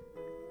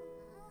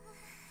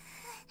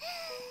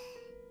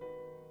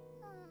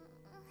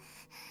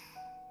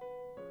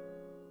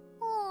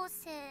 王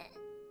瀬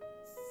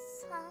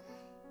さ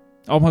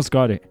ん。 Almost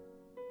got it.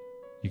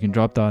 You can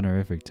drop the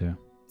honorific too.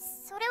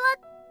 それは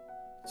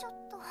ちょっ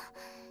と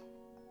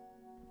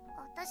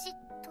私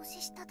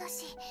年下だ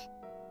し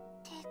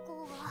抵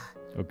抗が。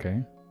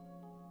 Okay.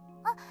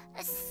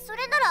 そ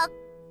れなら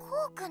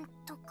こうくん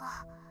と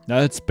か。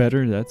 That's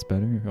better, that's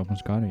better.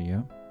 Almost got it,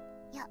 yeah.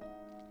 いや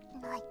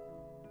ない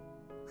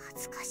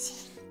恥ずか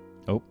しい。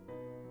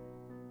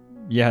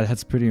 Yeah,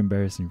 that's pretty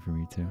embarrassing for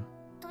me too.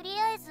 とり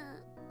あえず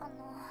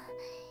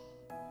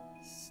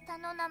下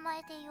の名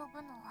前で呼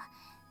ぶのは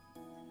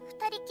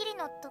二人きり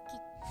の時だ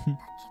け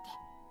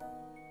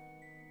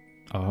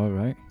で。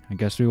 Alright. I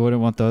guess we wouldn't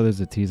want the others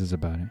to tease us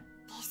about it.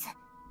 です。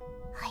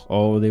はい。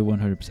 Oh, they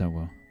 100%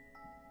 will.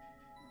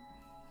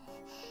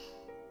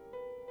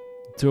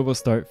 Two of us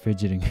start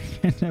fidgeting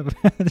and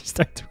they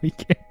start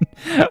tweaking.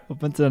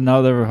 Up until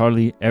now, there were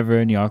hardly ever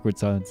any awkward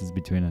silences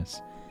between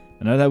us.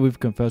 And now that we've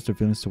confessed our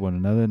feelings to one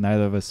another,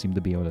 neither of us seem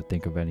to be able to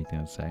think of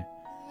anything to say.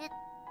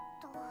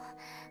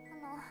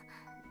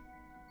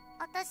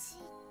 私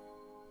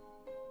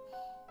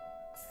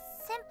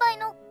先輩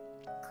の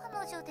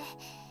彼女でいいん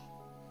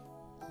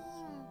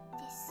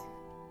です。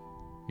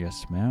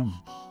 Yes, ma'am.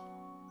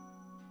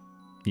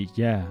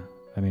 Yeah,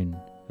 I mean,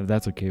 if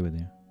that's okay with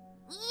you.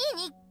 い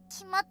いに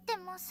決まって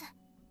ます。やっ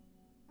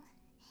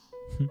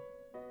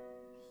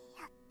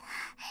た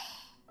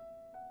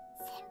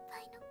先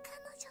輩の彼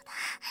女だ。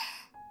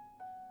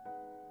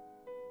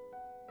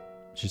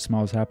 She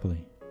smiles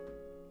happily.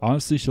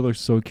 Honestly, she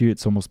looks so cute,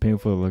 it's almost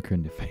painful to look her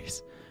in the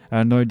face. I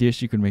had no idea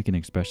she could make an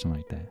expression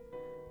like that.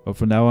 But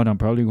from now on, I'm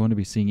probably going to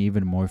be seeing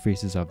even more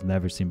faces I've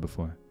never seen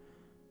before.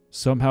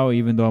 Somehow,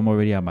 even though I'm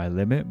already at my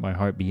limit, my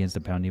heart begins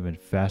to pound even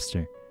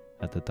faster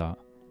at the thought.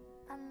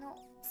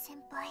 先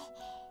輩、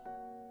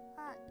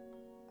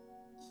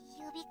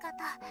呼び方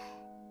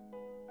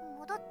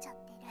戻っちゃっ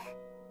てる。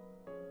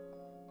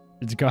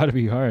 It's gotta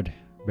be hard,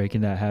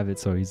 breaking that habit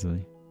so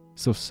easily.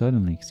 So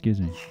suddenly,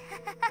 excuse me.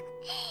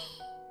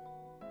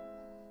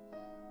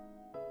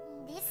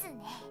 ですね。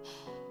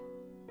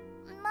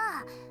ま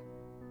あ、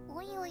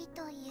おいおい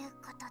という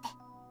ことで。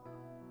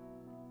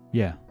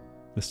 Yeah,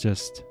 let's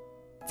just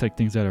take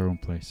things at our own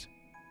place.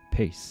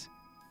 Pace.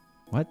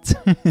 What?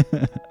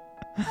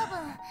 多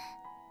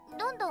分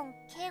どんどん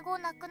敬語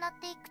なくなっ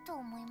ていくと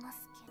思います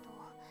けど、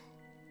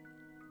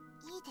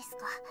いいです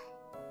か？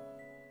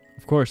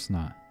 Of course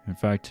not. In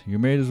fact, you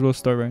may as well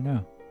start right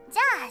now. じ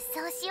ゃあ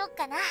そうしよう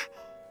かな。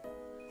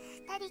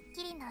二人っ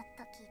きりの時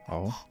だけ。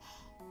 Oh.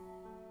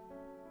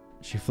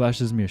 She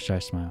flashes me a shy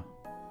smile.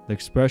 The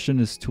expression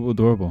is too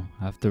adorable.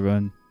 I have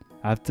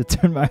to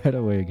turn my head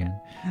away again.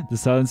 The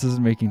silence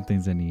isn't making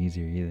things any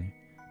easier either.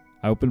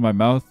 I open my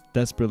mouth,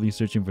 desperately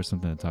searching for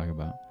something to talk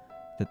about.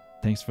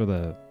 Thanks for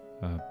the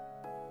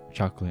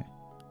chocolate.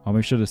 I'll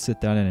make sure to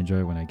sit down and enjoy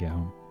it when I get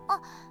home. 冷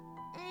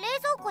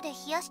蔵庫で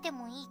冷やして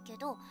もいいけ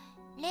ど、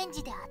レン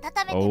ジで温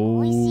めて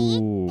も美味しい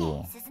っ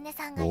てすずね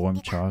さんが言 Warm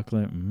ってた。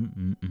 chocolate.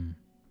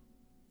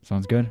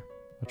 Sounds good.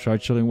 I'll try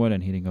chilling one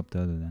and heating up the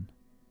other then.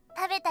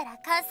 食べたら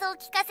感想を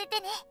聞かせて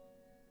ね。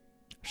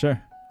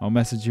 Sure. I'll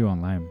message you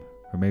online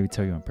or maybe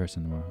tell you in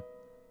person tomorrow.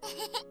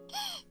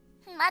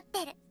 待っ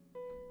てる。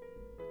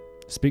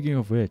Speaking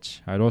of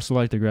which, I'd also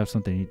like to grab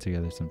something to eat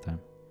together sometime.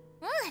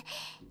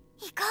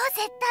 行こう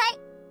絶対。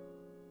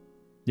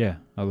 Yeah,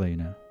 I'll let you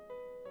know.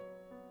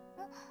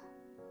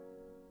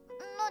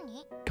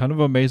 何？ Kind of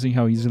amazing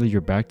how easily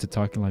you're back to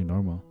talking like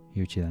normal,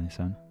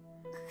 Yuchidani-san.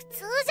 普通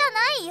じゃ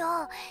ない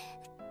よ。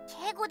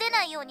敬語出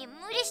ないように無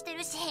理して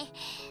るし。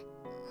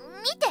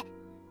見て。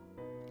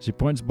 She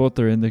points both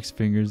her index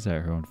fingers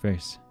at her own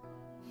face.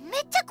 めっ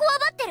ちゃこわ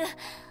ばってる。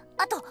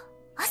あと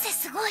汗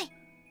すごい。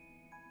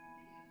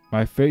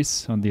 My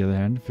face, on the other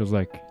hand, feels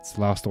like it's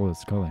lost all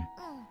its color.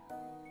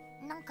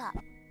 なんか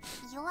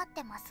弱っ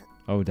てます。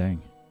 Oh, dang.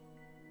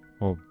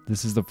 Well,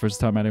 this is the first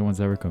time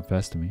anyone's ever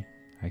confessed to me.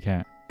 I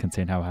can't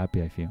contain how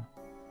happy I feel.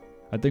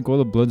 I think all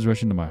the blood's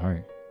rushing to my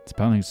heart. It's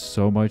pounding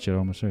so much it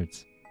almost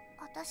hurts.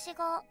 私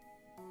が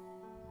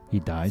He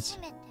dies?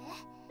 初めて？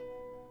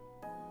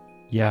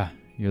 Yeah,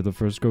 you're the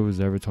first girl who's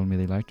ever told me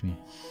they liked me.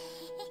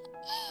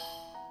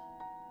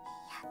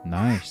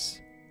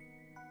 Nice.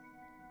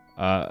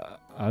 I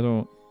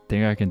don't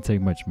think I can take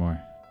much more.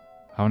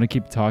 I want to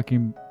keep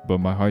talking, but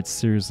my heart's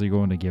seriously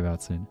going to give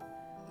out soon.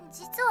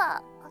 実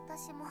は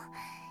私も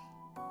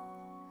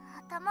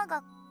頭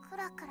がク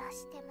ラクラ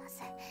してま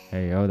す。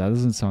 Hey, yo, that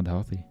doesn't sound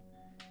healthy.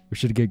 We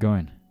should get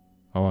going.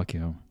 I'll walk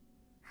you home.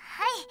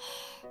 はい、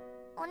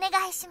お願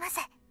いします。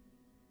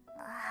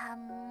ああ、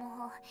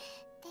もう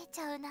出ち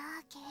ゃうな、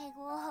敬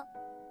語。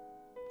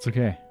 It's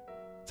okay.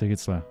 Take it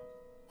slow.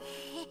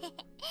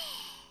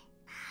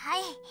 は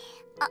い、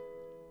あ、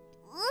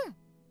うん。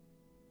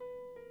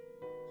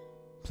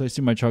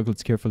 Placing my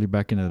chocolates carefully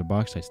back into the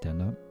box, I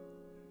stand up.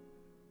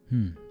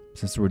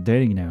 Since we're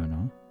dating now and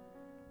all,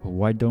 well,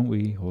 why don't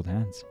we hold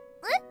hands?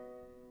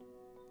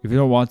 If you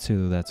don't want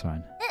to, that's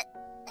fine.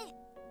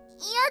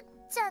 嫌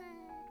じゃ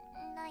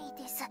ない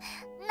です。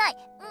ない。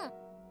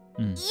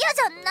嫌じ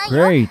ゃない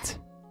よ。 Great!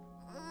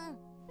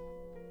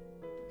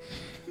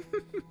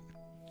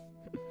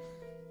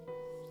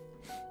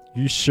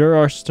 You sure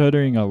are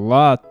stuttering a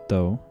lot,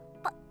 though.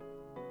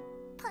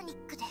 パニッ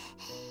クで。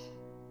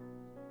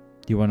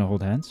 Do you want to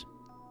hold hands?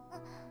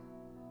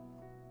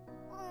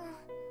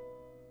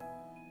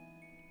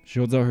 She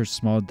holds out her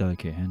small,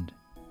 delicate hand,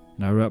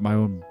 and I wrap my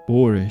own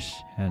boorish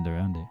hand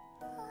around it.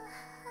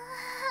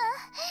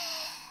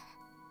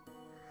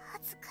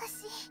 恥ずか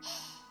しい。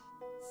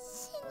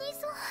死に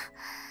そう。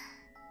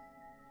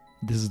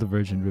 This is the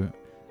virgin root.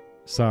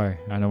 Sorry,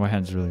 I know my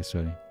hand's really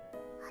sweaty.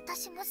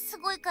 私もす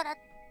ごいから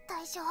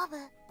大丈夫。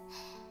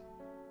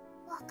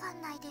わか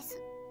んないです。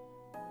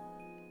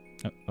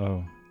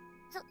 Oh.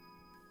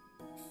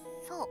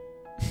 そう。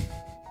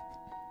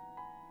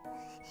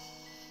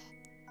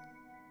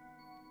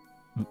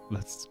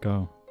 Let's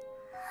go.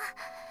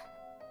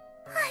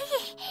 はい。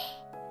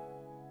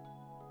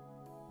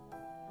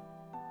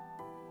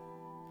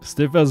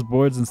 Stiff as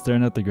boards and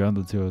staring at the ground,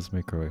 the two of us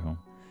make our way home.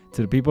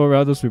 To the people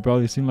around us, we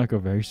probably seem like a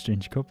very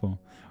strange couple.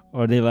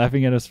 Or are they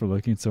laughing at us for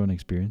looking so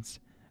inexperienced?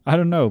 I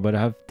don't know, but I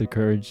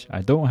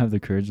don't have the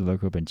courage to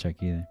look up and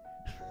check either.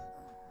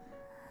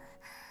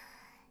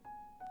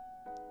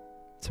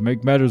 To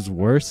make matters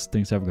worse,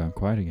 things have gone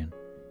quiet again.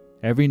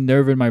 Every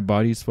nerve in my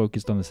body is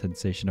focused on the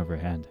sensation of her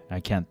hand. I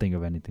can't think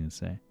of anything to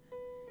say.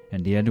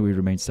 In the end, we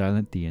remain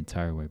silent the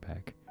entire way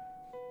back.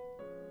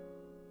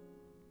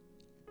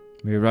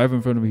 We arrive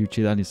in front of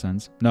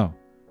Yuchidani-san's. No,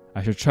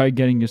 I should try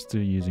getting used to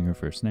using her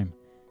first name.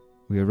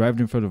 We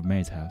arrived in front of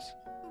May's house.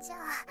 じゃあ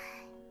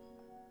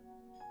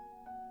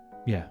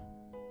Yeah.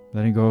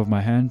 Letting go of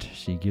my hand,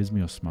 she gives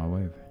me a small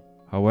wave.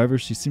 However,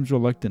 she seems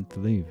reluctant to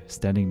leave,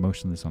 standing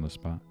motionless on the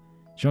spot.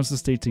 She wants to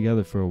stay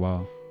together for a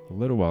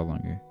little while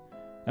longer.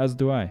 As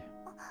do I.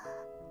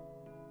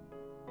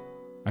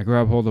 I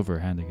grab hold of her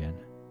hand again.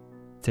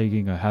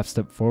 Taking a half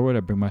step forward, I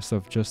bring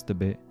myself just a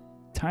bit,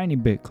 tiny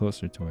bit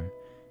closer to her.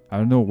 I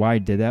don't know why I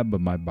did that,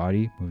 but my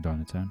body moved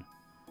on its own.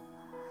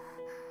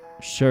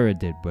 Sure it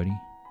did, buddy.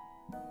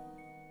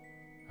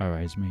 I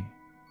rise me.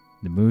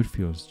 The mood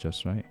feels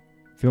just right.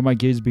 Feel my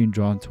gaze being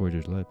drawn toward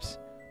her lips.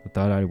 The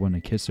thought I want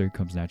to kiss her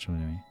comes naturally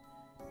to me.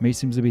 May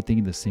seems to be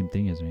thinking the same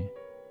thing as me.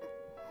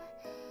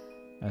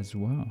 As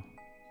well.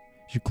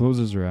 She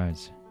closes her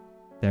eyes.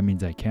 That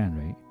means I can,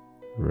 right?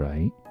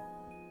 Right?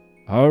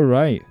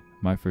 Alright,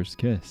 my first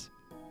kiss.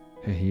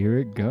 Here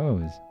it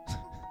goes.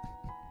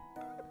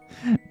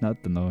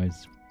 Not the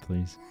noise,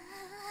 please.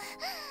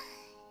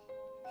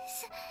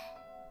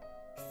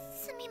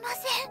 すみま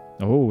せ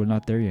ん。 Oh, we're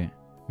not there yet.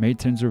 May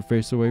turns her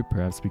face away,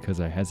 perhaps because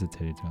I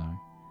hesitated too long.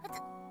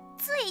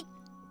 つい雰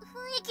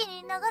囲気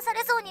に流さ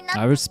れそうになって。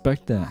 I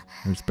respect that.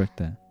 I respect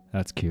that.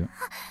 That's cute.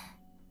 早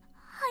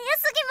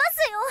すぎま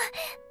すよ。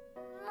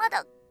ま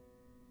だ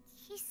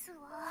キスは。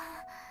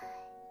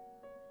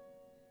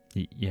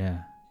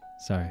 Yeah,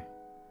 sorry.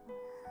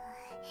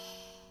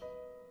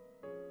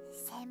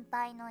 先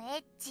輩のエ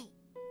ッチ。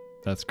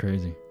 That's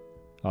crazy.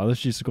 Although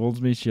she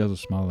scolds me, she has a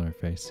smile on her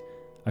face.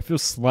 I feel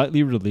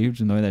slightly relieved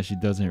to know that she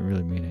doesn't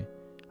really mean it.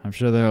 I'm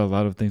sure there are a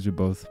lot of things we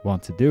both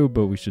want to do,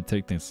 but we should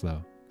take things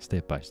slow,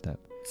 step by step.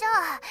 じゃ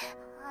あ、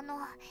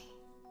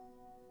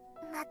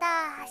また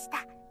明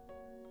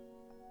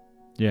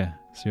日。 Yeah,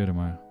 see you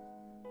tomorrow.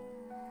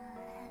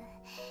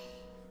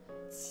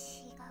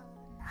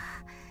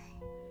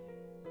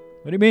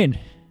 What do you mean?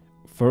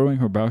 Furrowing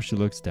her brow, she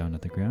looks down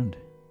at the ground.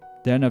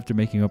 Then, after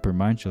making up her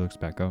mind, she looks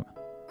back up.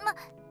 ま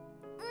た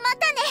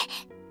ね、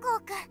ゴー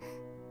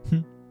く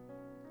ん。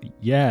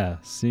 Yeah,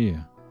 see you.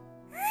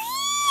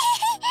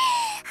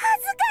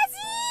 恥ずかし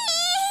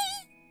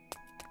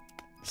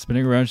い。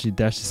 Spinning around, she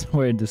dashes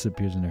away and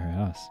disappears into her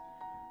house.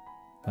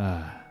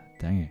 Ah,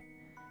 dang it.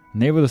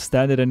 Unable to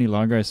stand it any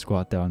longer, I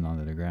squat down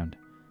onto the ground.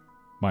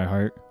 My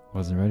heart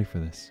wasn't ready for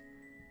this.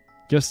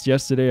 Just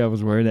yesterday, I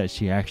was worried that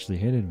she actually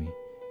hated me.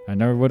 I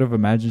never would have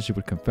imagined she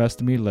would confess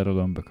to me, let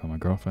alone become a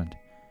girlfriend.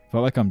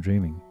 Felt like I'm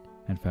dreaming.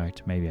 In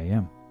fact, maybe I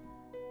am.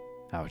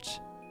 Ouch.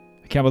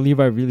 I can't believe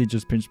I really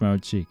just pinched my own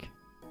cheek.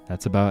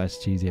 That's about as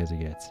cheesy as it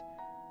gets.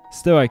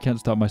 Still, I can't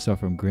stop myself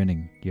from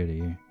grinning ear to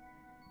ear.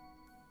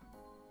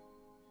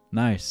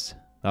 Nice.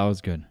 That was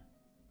good.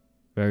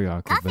 Very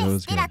awkward, but it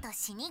was good.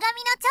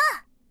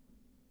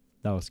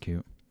 That was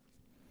cute.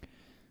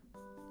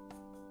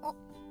 お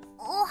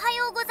は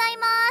ようござい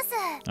ます。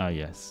 Ah,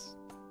 yes.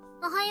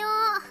 おはよう。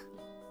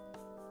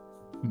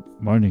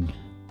 Morning.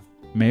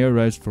 May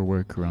arrives for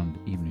work around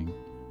evening.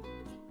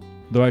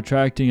 Though I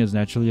try acting as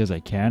naturally as I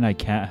can't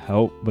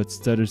help but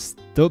stutter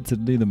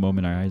stiltedly the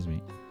moment our eyes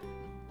meet.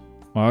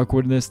 My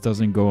awkwardness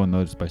doesn't go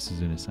unnoticed by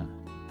Suzune-san.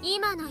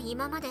 今の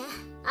今まで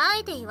あ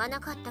えて言わな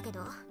かったけ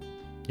ど。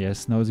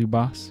 Yes, nosy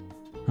boss?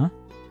 Huh?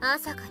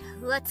 朝か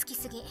ら浮つき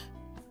すぎ。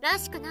ら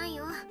しくない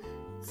よ。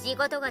仕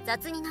事が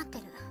雑になって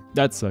る。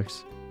 That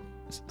sucks.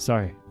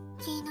 Sorry.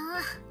 昨日、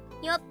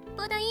よっ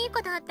ぽどいい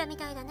ことあったみ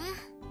たいだね。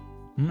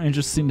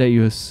 Interesting that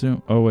you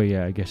assume. Oh, wait,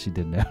 yeah, I guess she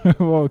did that.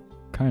 Well,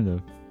 kind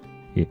of.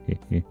 チ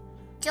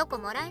ョコ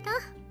もらえた？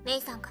メ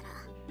イさんから。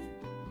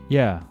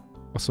 Yeah,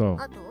 also,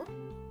 あ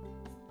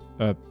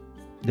と？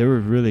 they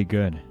were really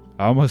good.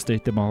 I almost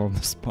ate them all on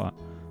the spot.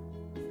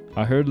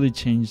 I hurriedly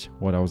changed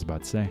what I was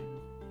about to say.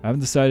 I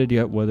haven't decided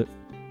yet whether...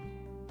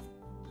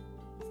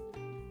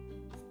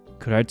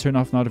 Could I turn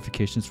off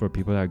notifications for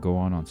people that go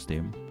on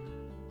Steam?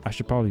 I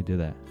should probably do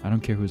that. I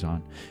don't care who's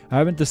on. I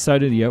haven't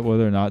decided yet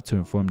whether or not to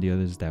inform the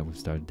others that we've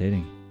started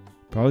dating.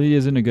 Probably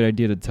isn't a good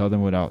idea to tell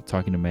them without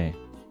talking to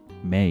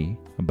May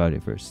about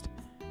it first.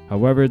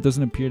 However, it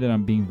doesn't appear that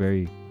I'm being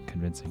very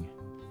convincing.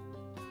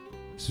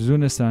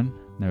 Suzune-san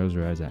narrows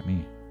her eyes at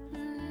me.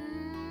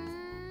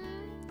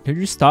 Could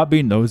you stop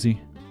being nosy?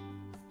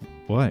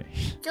 What?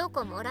 チョ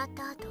コもらっ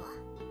た後、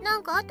な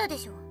んかあったで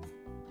しょ。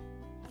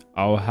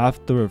 I'll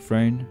have to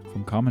refrain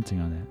from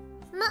commenting on that.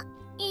 ま、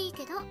いい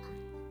けど。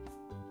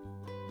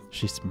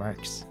 She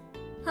smirks.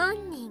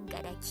 本人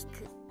から聞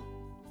く。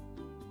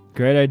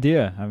 Great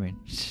idea. I mean,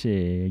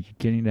 shit, you're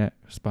getting that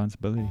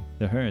responsibility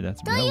to her.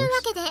 That's というわ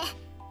けで、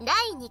第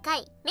2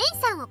回メイ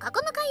さんを囲む会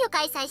を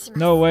開催します。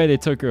 No way they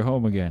took her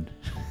home again.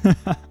 わ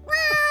ー、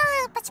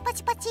パチパ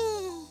チパチ。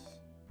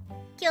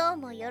今日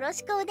もよろ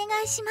しくお願い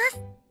します。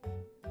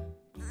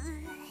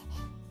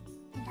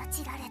拉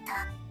致られ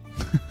た。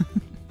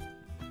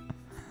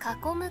囲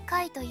む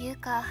会という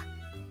か、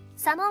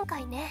サモン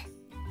会ね。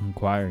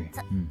Inquiry.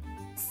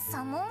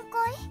 サモン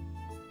会？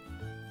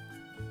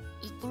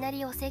いきな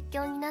りお説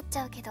教になっち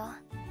ゃうけど、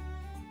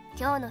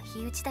今日の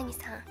日内谷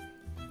さん、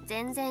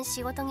全然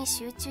仕事に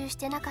集中し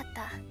てなかっ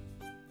た。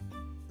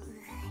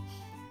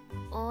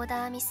オー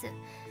ダーミス、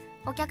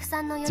お客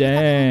さんの呼びか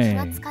けに気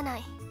がつかな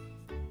い。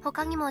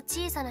他にも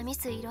小さなミ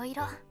スいろい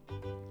ろ。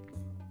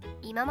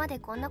今まで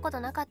こんなこと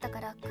なかったか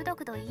らくど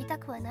くど言いた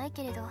くはない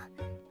けれど、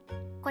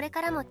これ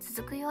からも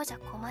続くようじゃ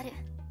困る。はい、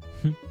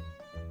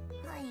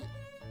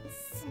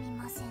すみ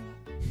ません。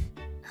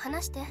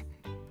話して。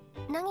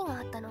何が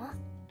あったの？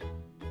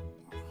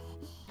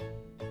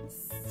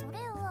それ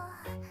は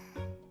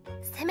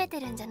責めて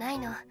るんじゃない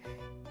の。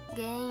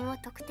原因を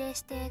特定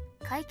して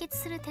解決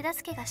する手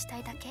助けがした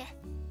いだけ。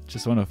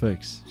 Just wanna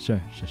fix. Sure.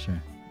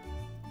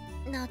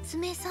 夏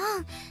目さ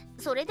ん、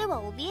それで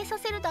は怯えさ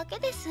せるだけ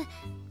です。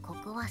こ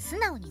こは素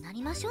直にな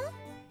りましょう。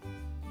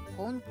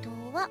本当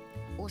は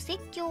お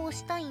説教を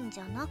したいんじ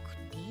ゃなく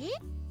て？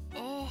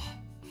ええ。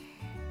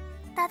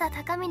ただ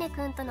高峰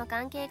くんとの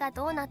関係が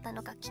どうなった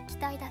のか聞き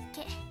たいだ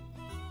け。うわ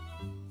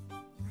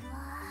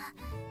ー、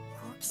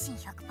好奇心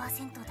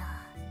 100% だ。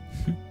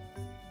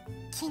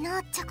昨日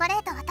チョコレ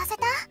ート渡せ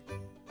た？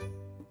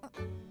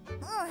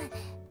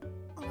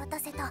うん、渡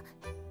せた。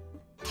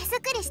手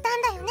作りした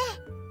んだよね。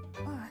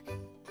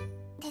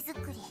手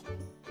作り。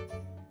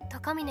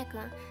高峰く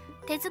ん、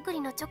手作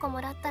りのチョコ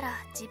もらったら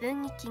自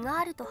分に気が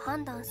あると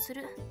判断す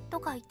ると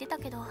か言ってた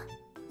けど、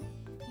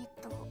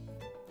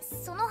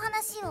その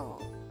話を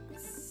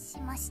し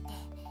まして、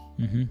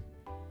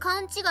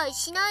勘違い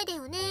しないで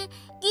よね、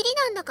義理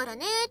なんだから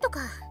ねと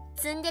か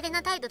ツンデレ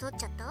な態度取っ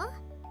ちゃった？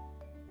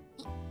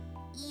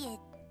いえ、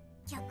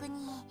逆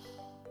に。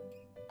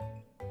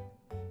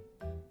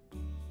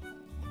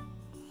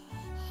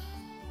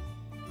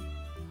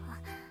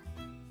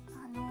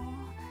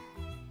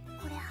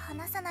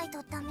話さない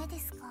とダメで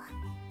すか？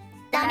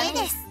ダメ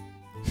です。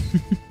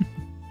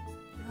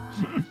うわ、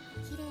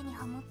綺麗に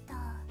ハモった。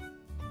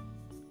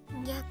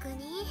逆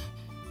に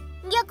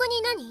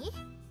何？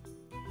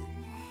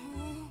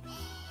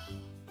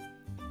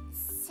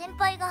先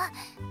輩が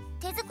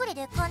手作り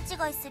で勘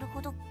違いする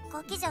ほど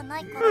ガキじゃな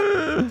いから。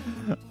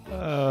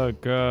Oh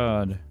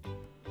god.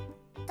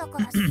 だか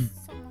ら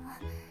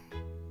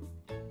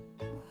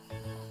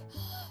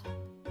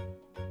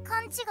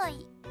勘違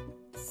い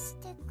し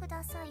てく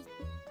ださい。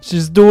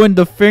 She's doing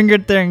the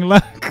finger thing, look. う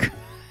わ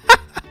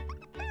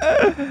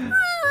ー、甘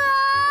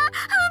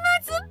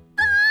酸っ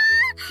ぱ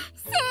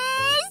ー、青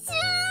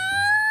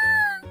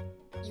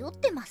春。酔っ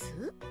てま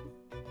す？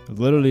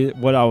 Literally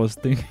what I was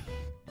thinking.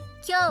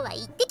 今日は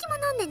一滴も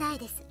飲んでない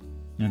です。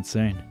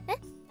 Insane.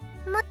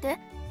 待って、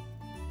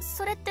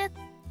それって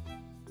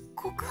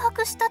告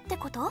白したって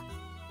こと？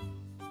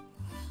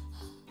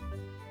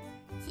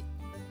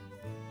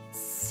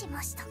し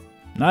ました。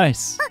ナイ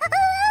ス。告白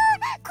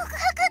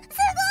す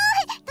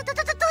ごい。どう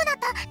なっ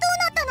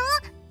たの？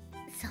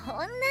そん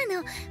な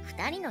の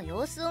2人の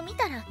様子を見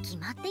たら決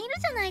まっている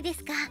じゃないで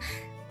すか。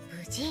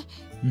無事。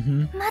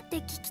待って、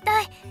聞き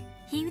たい。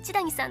日内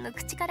谷さんの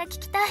口から聞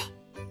きたい。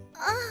あ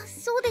あ、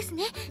そうです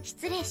ね。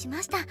失礼し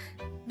ました。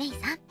メイさ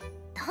ん、ど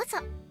うぞ。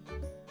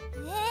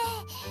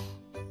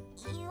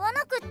言わ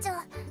なくっち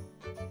ゃ。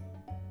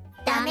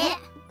ダメ。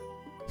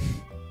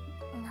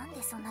なん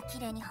でそんな綺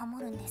麗にハモ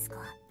るんですか？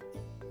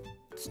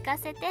聞か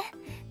せて。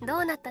ど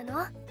うなった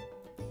の？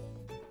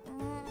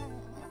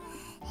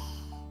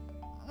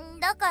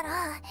だから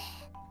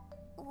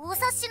お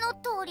察しの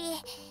通り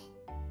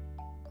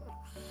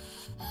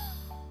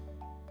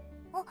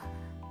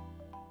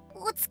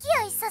お付き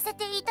合いさせ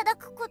ていただ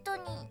くこと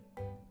に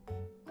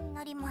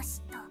なりま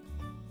した。おめ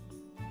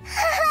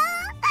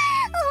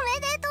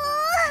でと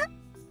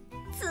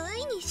う。つ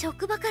いに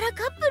職場から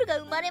カップルが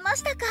生まれま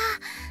したか。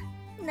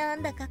な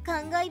んだか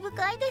感慨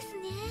深いです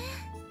ね。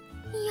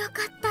よか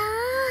った。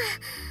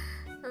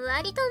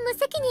割と無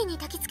責任に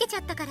焚きつけちゃ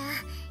ったから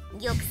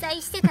玉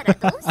砕してたら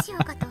どうしよ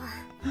うかと。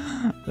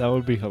That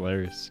would be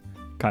hilarious.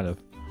 Kind of.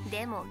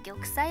 でも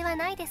玉砕は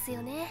ないです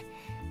よね。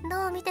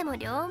どう見ても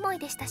両思い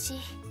でしたし。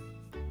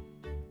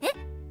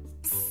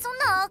そん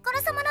なあか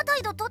らさまな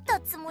態度取った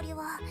つもり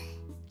は。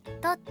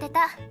取って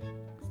た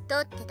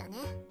ね。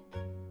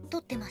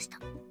取ってました。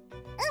取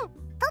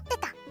って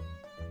た。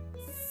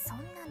そん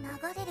な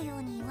流れるよ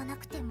うに言わな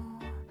くても。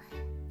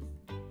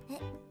例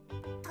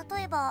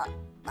えば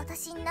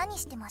私何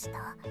してまし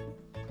た？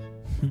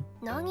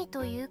何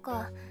という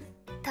か、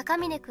高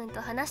峰君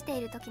と話して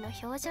いる時の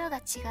表情が違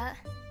う。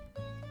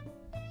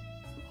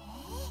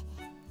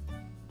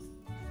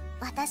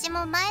私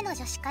も前の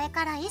女子会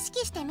から意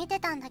識して見て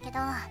たんだけど、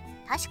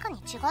確かに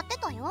違って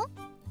たよ。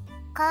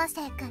昴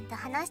生君と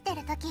話して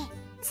る時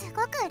す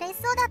ごく嬉し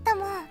そうだった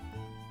もん。な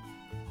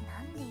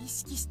んで意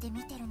識して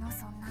見てるの、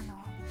そんな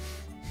の。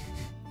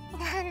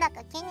なんだ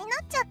か気になっ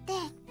ちゃって。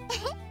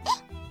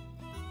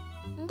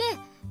で、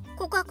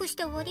告白し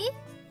て終わり？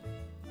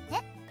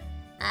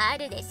あ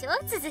るでしょ、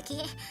続き。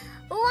終わ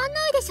ん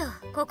ないでしょ、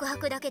告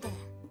白だけで。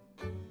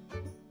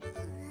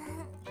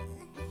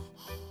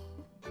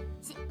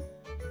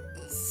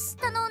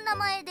下の名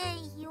前で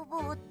呼ぼ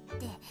うっ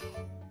て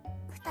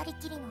二人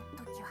きりの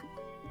時は。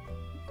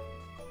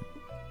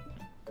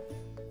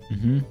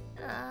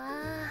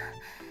あ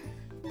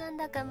あ、なん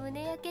だか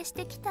胸焼けし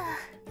てきた。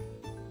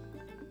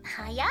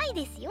早い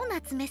ですよ、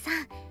夏目さん。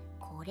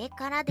これ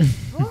からで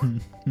すよ。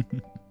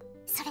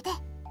それで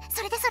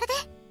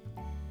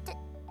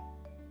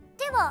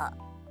では、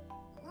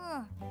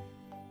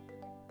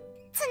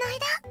つない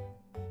だ。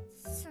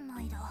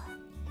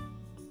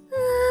青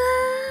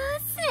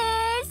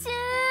春。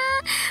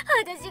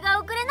私が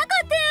送れなか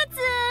ったやつ。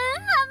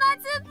甘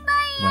酸っぱ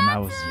いやつ。 When I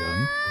was young.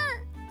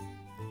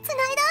 つない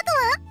だ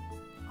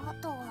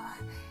後は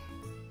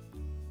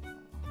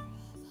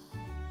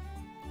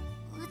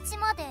うち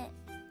まで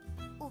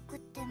送っ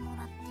ても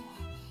らって。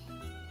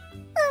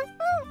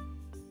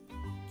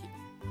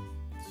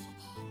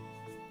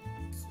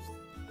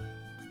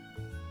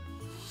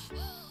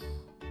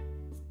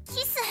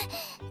キ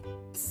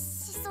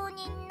スしそうに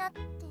なっ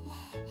て。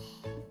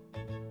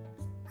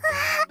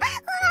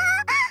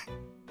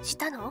し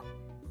たの？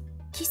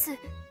キス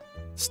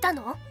した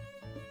の？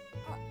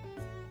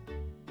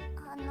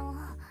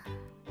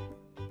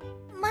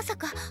まさ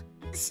か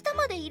舌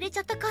まで入れち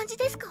ゃった感じ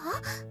ですか？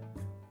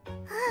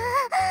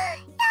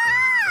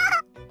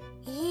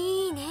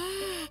いいね、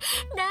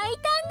大胆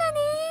だね。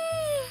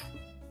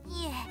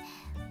いえ、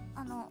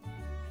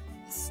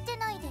して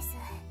ないです。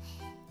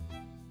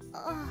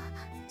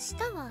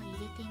舌は入れ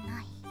て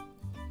ない。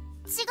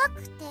違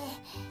くて、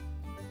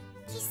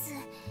キス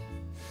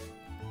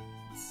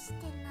し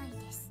てない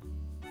です。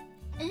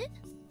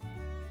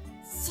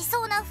し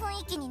そうな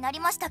雰囲気になり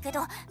ましたけど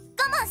我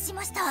慢し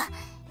ました。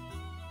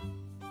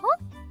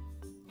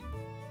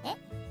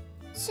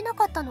しな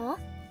かったの？はい、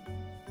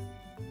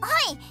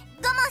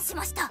我慢し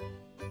ました。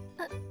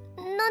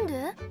なん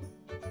で？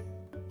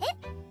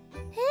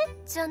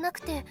じゃなく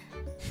て、いい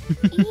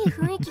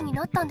雰囲気に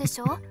なったんで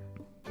しょ？はい。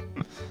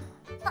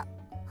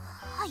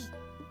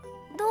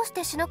どうし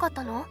てしなかっ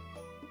たの？だ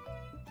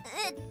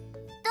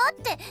っ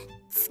て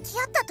付き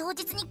合った当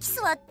日にキス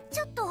は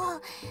ちょっ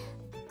と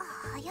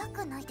早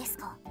くないです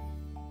か？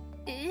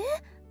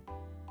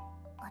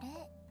あれ、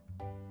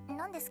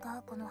何です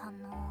かこの反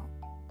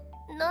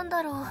応。なん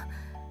だろう、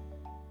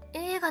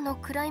映画の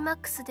クライマッ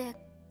クスで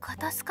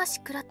肩透かし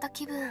食らった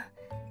気分。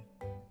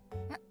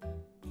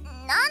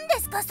何で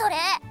すかそれ。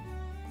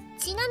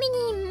ちなみ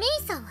にメ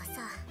イさんはさ、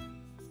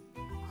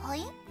はい、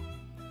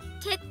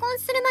結婚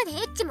するまで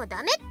エッチも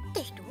ダメっ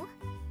て人？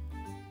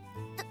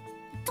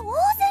当然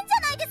じゃ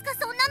ないですか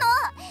そんな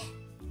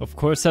の。 Of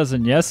course as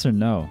in yes or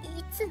no.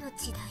 いつの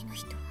時代の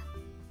人？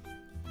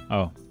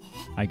 Oh,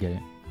 I get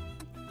it.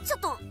 ちょっ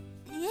と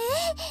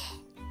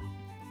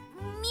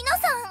皆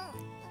さん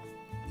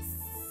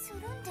する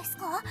んです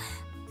か？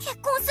結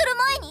婚する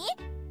前に？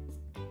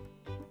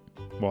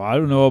 Well, I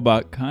don't know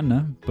about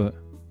kinda, but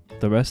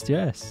the rest,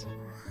 yes.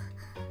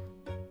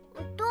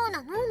 どう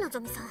なののぞ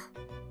みさん。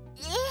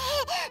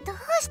どう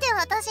して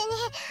私に。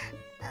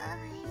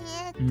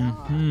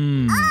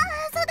Mm-hmm. そ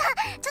うだ、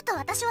ちょっと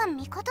私は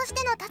巫女とし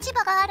ての立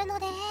場があるの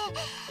で。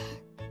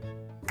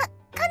か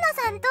な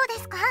さんどうで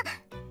すか？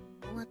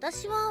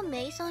私は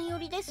メイさん寄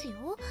りですよ。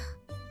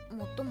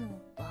もっと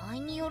も場合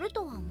による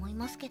とは思い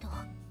ますけど。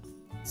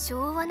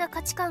昭和な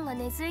価値観が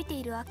根付いて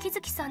いる秋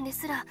月さんで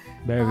すら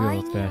Very 場合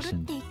によるって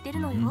old-fashioned. 言ってる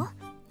のよ。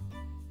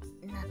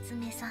夏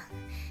目さん、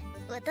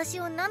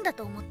私を何だ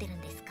と思ってる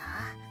んですか？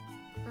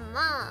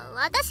まあ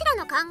私ら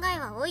の考え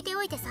は置いて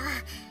おいてさ、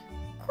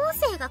後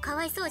世がか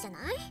わいそうじゃな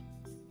い？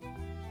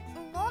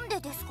なんで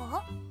です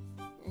か？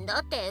だ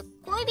って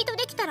恋人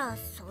できたら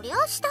そりゃ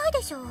したい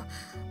でしょ。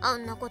あ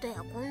んなこと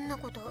やこんな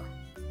こと。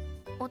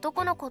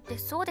男の子って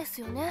そうです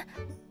よね、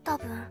多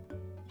分。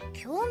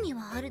興味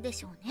はあるで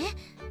しょうね、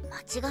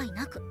間違い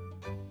なく。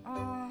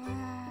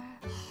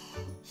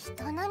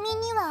人並み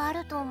にはあ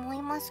ると思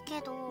います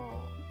けど、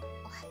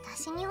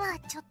私には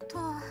ちょっと。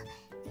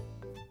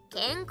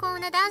健康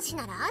な男子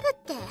ならあるっ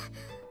て。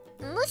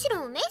むし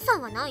ろメイさ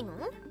んはないの？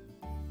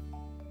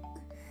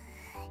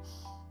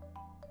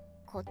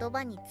言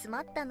葉に詰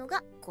まったの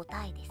が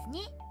答えですね。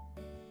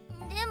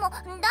でもだ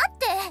っ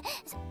て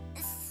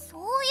そ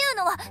ういう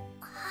のは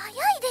早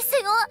いです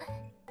よ。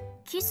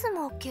キス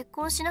も結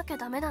婚しなきゃ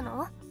ダメな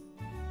の？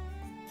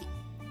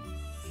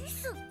キ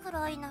スく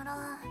らいなら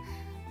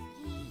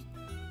い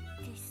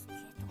いですけ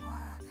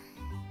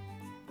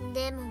ど。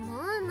でもも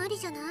う無理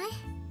じゃない？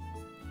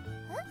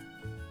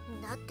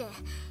だって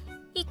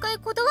一回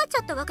断っち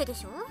ゃったわけで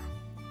しょ？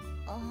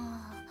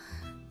ああ、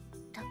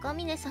高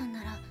峰さん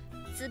なら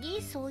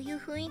次そういう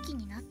雰囲気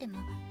になっても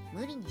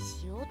無理に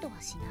しようとは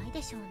しない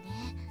でしょうね。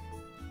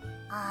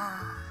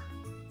あ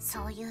あ、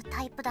そういう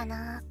タイプだ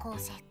な、昴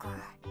生君。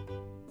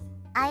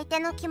相手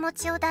の気持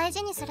ちを大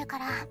事にするか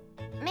ら、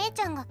めいち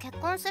ゃんが結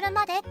婚する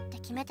までって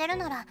決めてる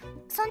なら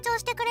尊重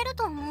してくれる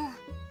と思う。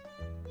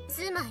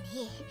つま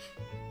り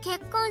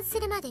結婚す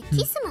るまで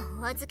キス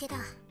もお預けだ。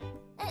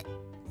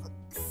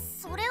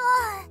それは。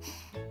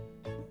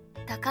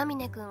高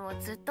峰君を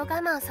ずっと我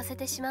慢させ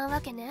てしまう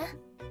わけね。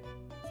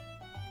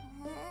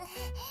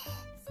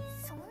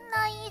そん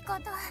な言い方。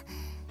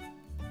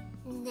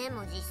で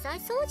も実際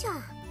そうじゃ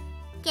ん。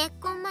結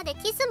婚まで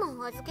キスも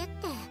お預けっ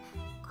て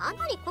か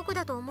なり酷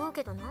だと思う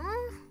けどな。い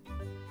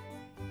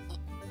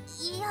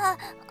や、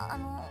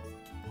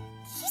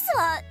キス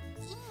はい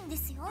いんで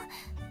すよ。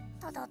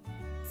ただ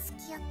付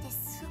き合って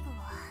すぐ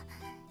は。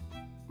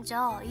じ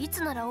ゃあい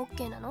つなら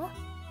OK なの？い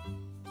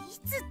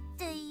つっ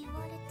て言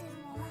われて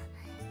も。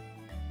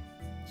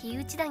火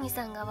内谷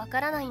さんがわ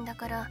からないんだ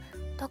から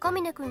高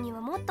峰君に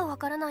はもっとわ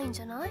からないん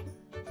じゃない？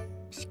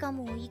しか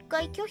も一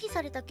回拒否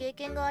された経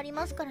験があり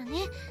ますからね。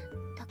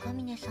高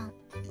峰さん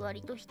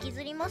割と引き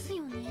ずります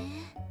よ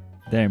ね。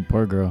 Damn,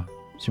 poor girl.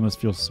 She must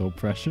feel so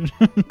pressured.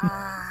 あ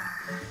あ、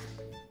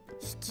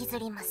引きず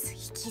ります、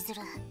引きず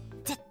る。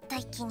絶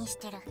対気にし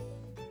てる。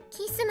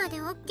キスまで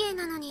OK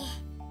なのに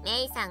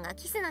メイさんが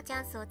キスのチ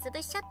ャンスを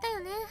潰しちゃったよ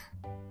ね。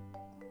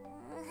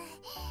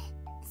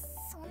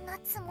そんな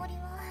つもり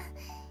は。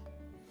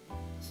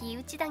火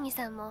内谷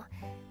さんも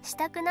し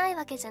たくない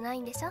わけじゃない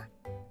んでしょ？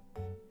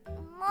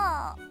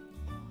まあ、は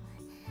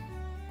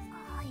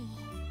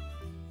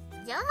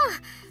い。じゃあ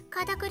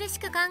堅苦し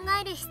く考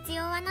える必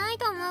要はない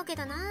と思うけ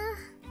どな。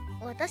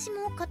私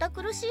も堅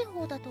苦しい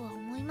方だとは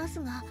思います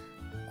が、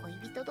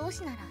恋人同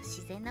士なら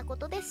自然なこ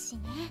とですし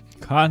ね。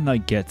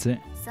Kana gets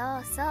it. そ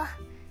うそう、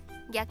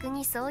逆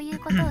にそういう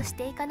ことをし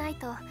ていかない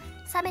と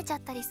冷めちゃ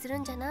ったりする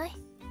んじゃない？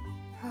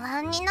不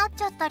安になっ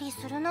ちゃったり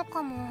するの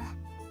かも。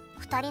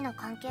二人の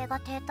関係が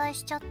停滞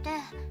しちゃって。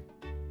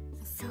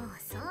そう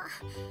そう、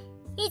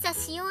いざ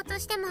しようと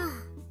しても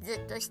ず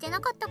っとしてな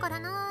かったか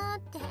らなー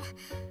って、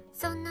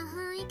そんな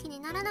雰囲気に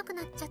ならなく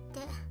なっちゃっ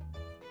て。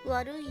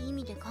悪い意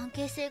味で関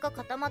係性が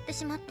固まって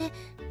しまって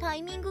タ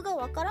イミングが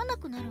わからな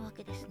くなるわ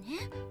けですね。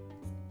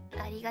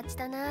ありがち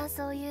だな、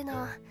そういう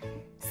の。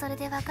それ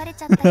で別れ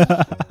ちゃったり。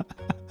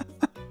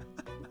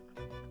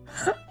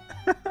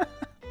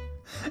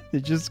They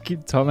just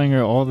keep telling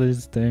her all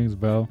these things,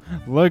 bro.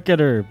 Look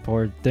at her,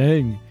 poor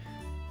thing.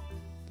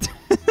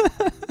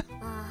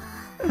 あ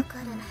あ、わか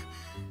る。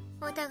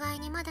お互い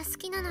にまだ好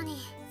きなのに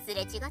す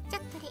れ違っちゃった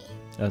り。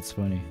 That's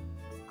funny.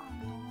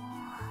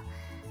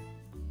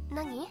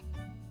 何？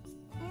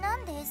な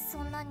んで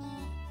そんなに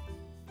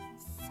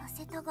させ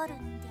せたがる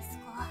んです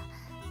が。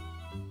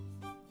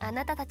あ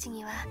なたたち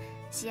には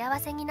幸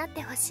せになっ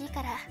てほしい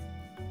から。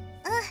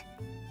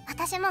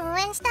私も応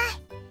援したい。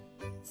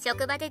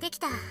職場ででき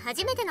た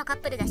初めてのカッ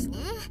プルだしね。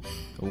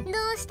どう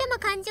しても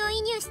感情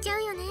移入しちゃ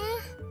うよね。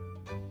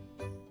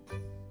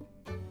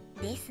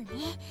ですね。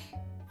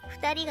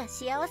2人が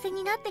幸せ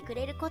になってく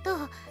れることを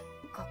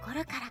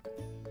心から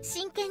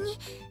真剣に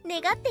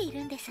願ってい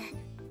るんです。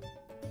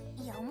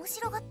いや、面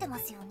白がってま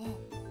すよね。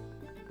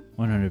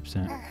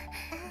 100%。っ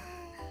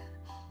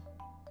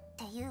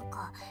ていう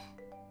か、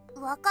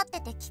分かって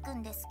て聞く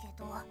んですけ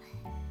ど、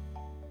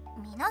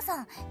皆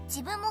さん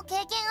自分も経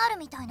験ある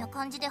みたいな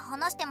感じで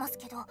話してます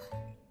けど、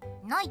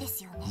ないで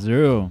すよね。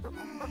 0。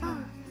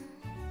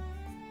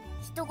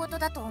人事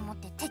だと思っ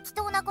て適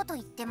当なこと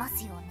言ってま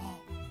すよね。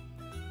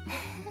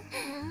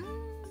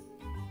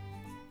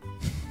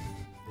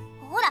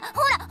ほらほら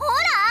ほら、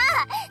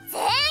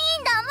全員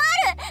黙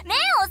る、目を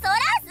そら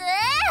す。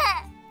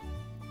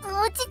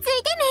落ち着いて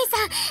メイさ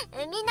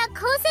ん、みんな公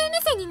正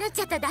目線になっ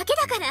ちゃっただけ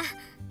だから。は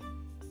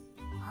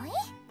い。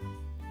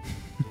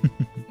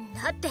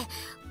だって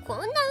こん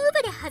なウ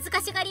ブで恥ず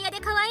かしがり屋で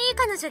可愛い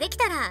彼女でき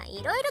たら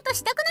いろいろと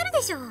したくなる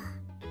でしょ。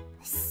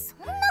そ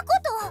んなこ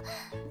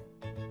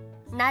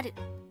となる。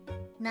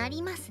な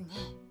りますね。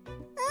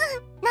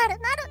な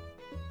る。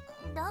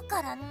だ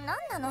から何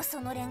なの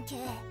その連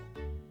携。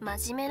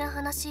真面目な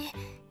話、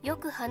よ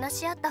く話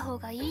し合った方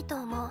がいいと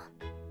思う。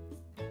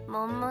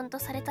悶々と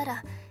された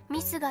ら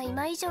ミスが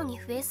今以上に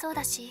増えそう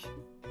だし。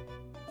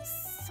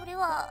それ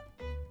は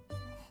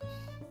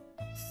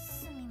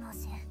すみま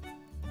せん。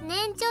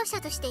年長者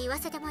として言わ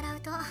せてもら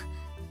うと、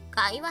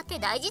会話って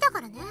大事だ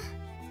からね。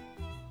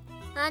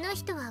あの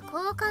人は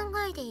こう考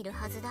えている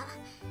はずだ。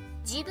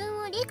自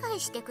分を理解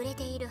してくれ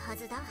ているは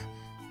ずだ。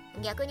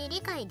逆に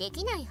理解で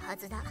きないは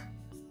ずだ。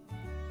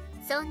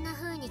そんな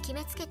風に決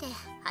めつけて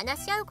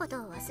話し合うこ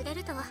とを忘れ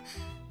ると、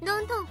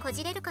どんどんこ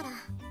じれるから。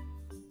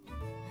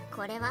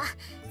これは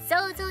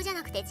想像じゃ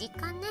なくて実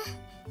感ね。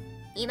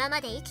今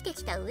まで生きて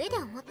きた上で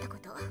思ったこ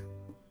と。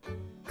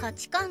価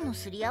値観の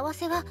すり合わ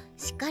せは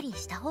しっかり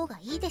した方が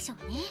いいでしょう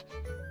ね。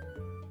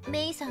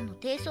メイさんの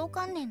低層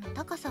観念の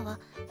高さ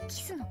は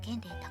キスの件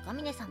で高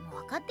峰さんも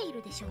分かってい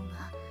るでしょうが。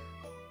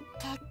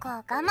結構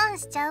我慢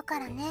しちゃうか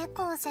らね、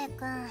昴生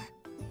くん。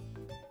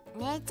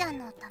姉ちゃん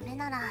のため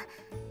なら、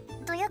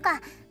という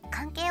か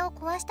関係を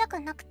壊したく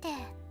なくて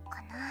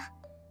かな。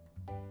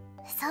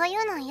そうい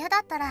うの嫌だ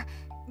ったら、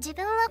自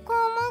分はこう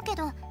思うけ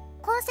ど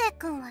昴生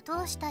くんは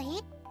どうしたいっ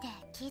て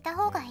聞いた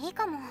方がいい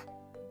かも。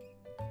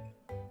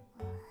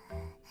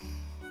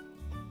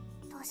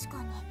確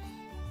かに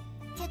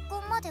結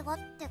婚まではっ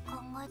て考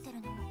えてる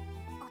の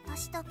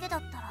私だけだっ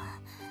たら、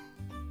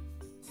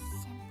先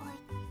輩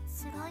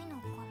辛い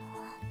のかな。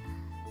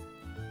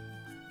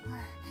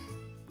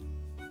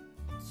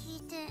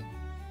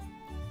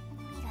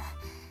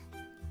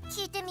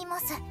聞いてみま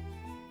す。か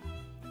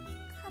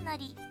な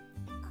り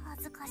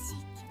恥ずかしい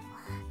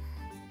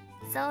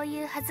けど。そう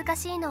いう恥ずか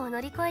しいのを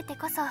乗り越えて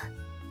こそ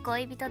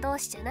恋人同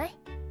士じゃない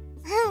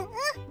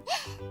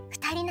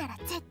？2人なら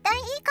絶対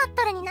いいカッ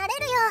プルになれる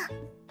よ。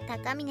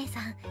高峰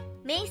さん、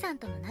メイさん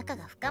との仲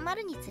が深ま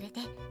るにつれて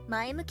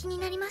前向きに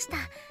なりました。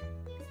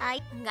頑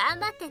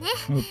張ってね。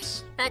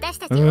 Oops. 私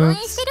たち応援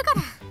してるか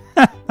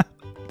ら。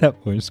That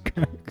was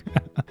crack.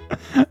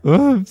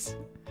 Oops.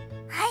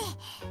 はい、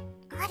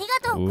あり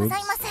がとうございま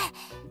す。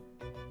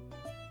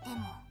で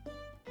も、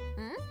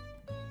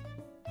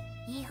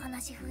いい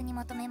話風に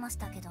まとめまし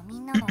たけど、み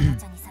んなのおも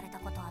ちゃにされた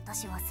こと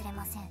私忘れ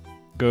ません。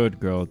Good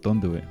girl,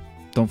 don't do it.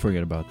 Don't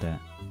forget about that.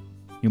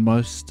 You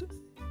must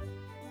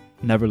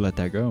never let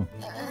that go.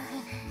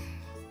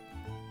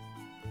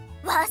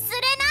 忘れない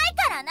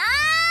からな。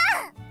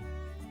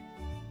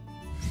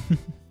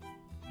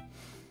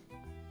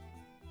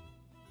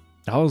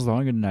That was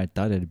longer than I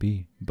thought it'd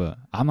be, but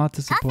I'm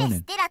not カフェ disappointed.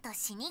 ステラと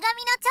死神の蝶。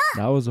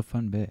 That was a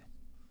fun bit.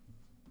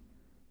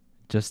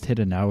 Just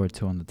hit an hour or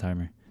two on the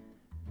timer.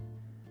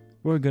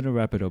 We're gonna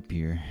wrap it up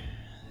here.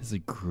 This is a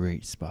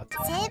great spot to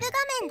セー end. ブ画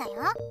面だ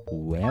よ。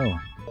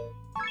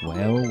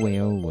 Well.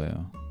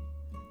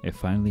 It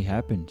finally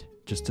happened,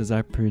 just as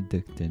I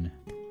predicted.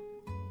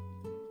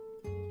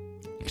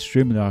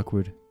 Extremely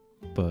awkward,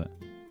 but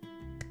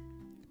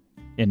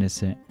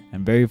innocent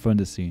and very fun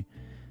to see.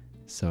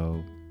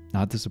 So,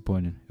 not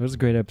disappointed. It was a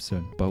great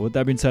episode. But with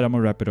that being said, I'm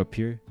gonna wrap it up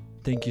here.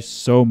 Thank you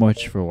so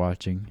much for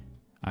watching.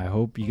 I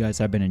hope you guys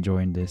have been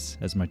enjoying this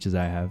as much as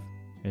I have.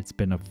 It's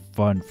been a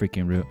fun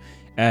freaking route.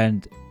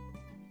 And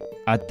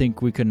I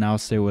think we can now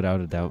say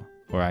without a doubt,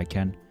 or I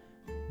can,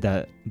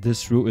 that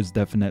this route is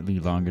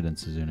definitely longer than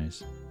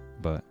Suzune's.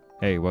 But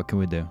hey, what can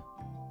we do?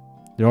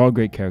 They're all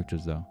great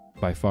characters though.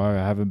 By far,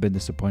 I haven't been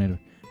disappointed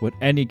with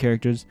any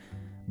characters.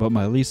 But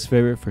my least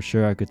favorite, for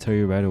sure, I could tell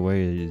you right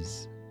away,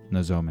 is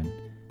Nozomin.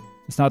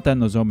 It's not that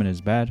Nozomin is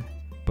bad,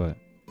 but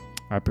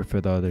I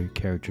prefer the other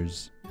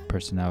character's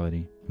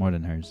personality more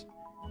than hers.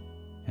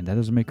 And that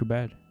doesn't make her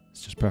bad.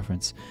 It's just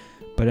preference.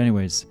 But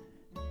anyways,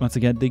 once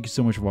again, thank you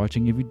so much for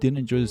watching. If you did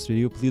enjoy this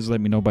video, please let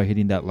me know by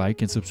hitting that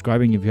like and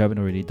subscribing if you haven't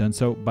already done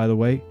so. By the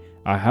way,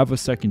 I have a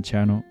second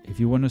channel. If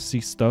you want to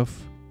see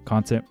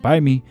content by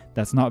me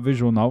that's not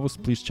visual novels,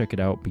 please check it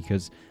out,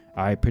 because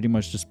I pretty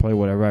much just play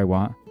whatever I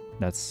want.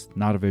 That's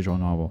not a visual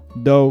novel.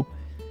 Though,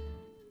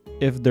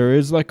 if there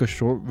is like a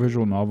short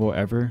visual novel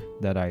ever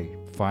that I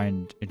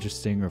find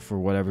interesting, or for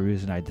whatever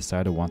reason I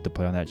decide to want to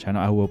play on that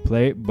channel, I will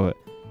play it, but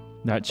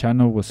that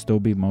channel will still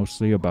be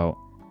mostly about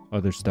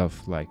other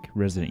stuff like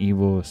Resident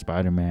Evil,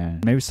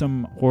 Spider-Man, maybe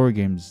some horror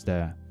games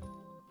that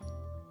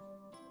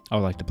I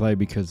would like to play,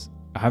 because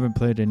I haven't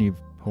played any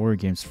horror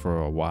games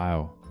for a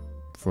while,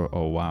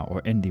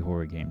 or indie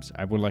horror games.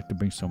 I would like to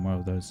bring some more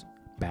of those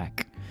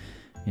back,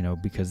 you know,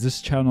 because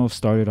this channel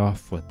started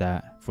off with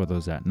that. For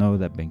those that know,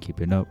 that been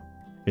keeping up,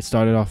 it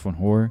started off on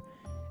horror,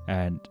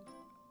 and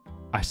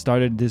I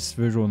started this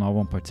visual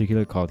novel in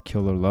particular called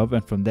Killer Love,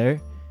 and from there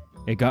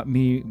it got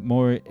me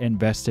more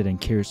invested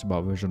and curious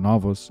about visual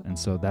novels. And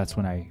so that's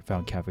when I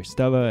found Cafe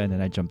Stella, and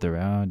then I jumped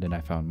around and I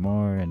found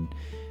more, and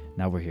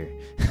now we're here.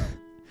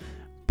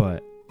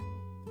 But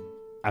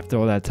after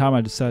all that time,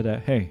 I decided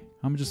that, hey,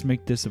 I'm gonna just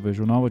make this a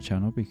visual novel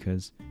channel,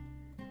 because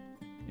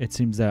it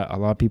seems that a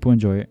lot of people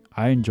enjoy it.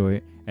 I enjoy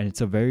it, and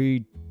it's a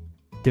very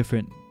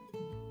different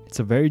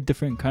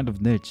kind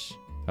of niche,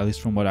 at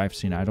least from what I've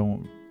seen. I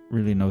don't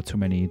really know too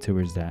many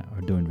YouTubers that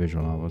are doing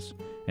visual novels,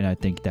 and I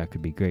think that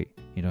could be great.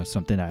 You know,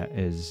 something that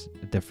is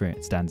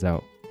different, stands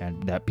out,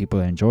 and that people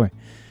enjoy.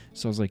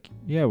 So I was like,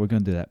 yeah, we're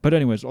gonna do that. But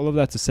anyways, all of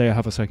that to say, I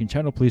have a second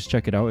channel. Please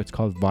check it out. It's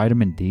called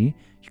Vitamin D.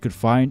 You could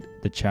find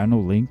the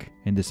channel link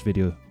in this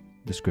video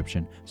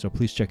description, so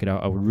please check it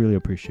out. I would really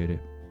appreciate it.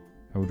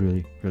 I would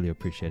really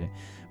appreciate it.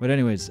 But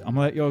anyways, I'm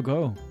gonna let y'all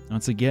go.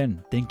 Once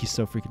again, thank you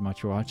so freaking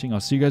much for watching. I'll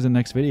see you guys in the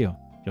next video.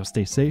 Y'all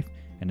stay safe,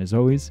 and as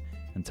always,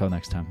 until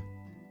next time.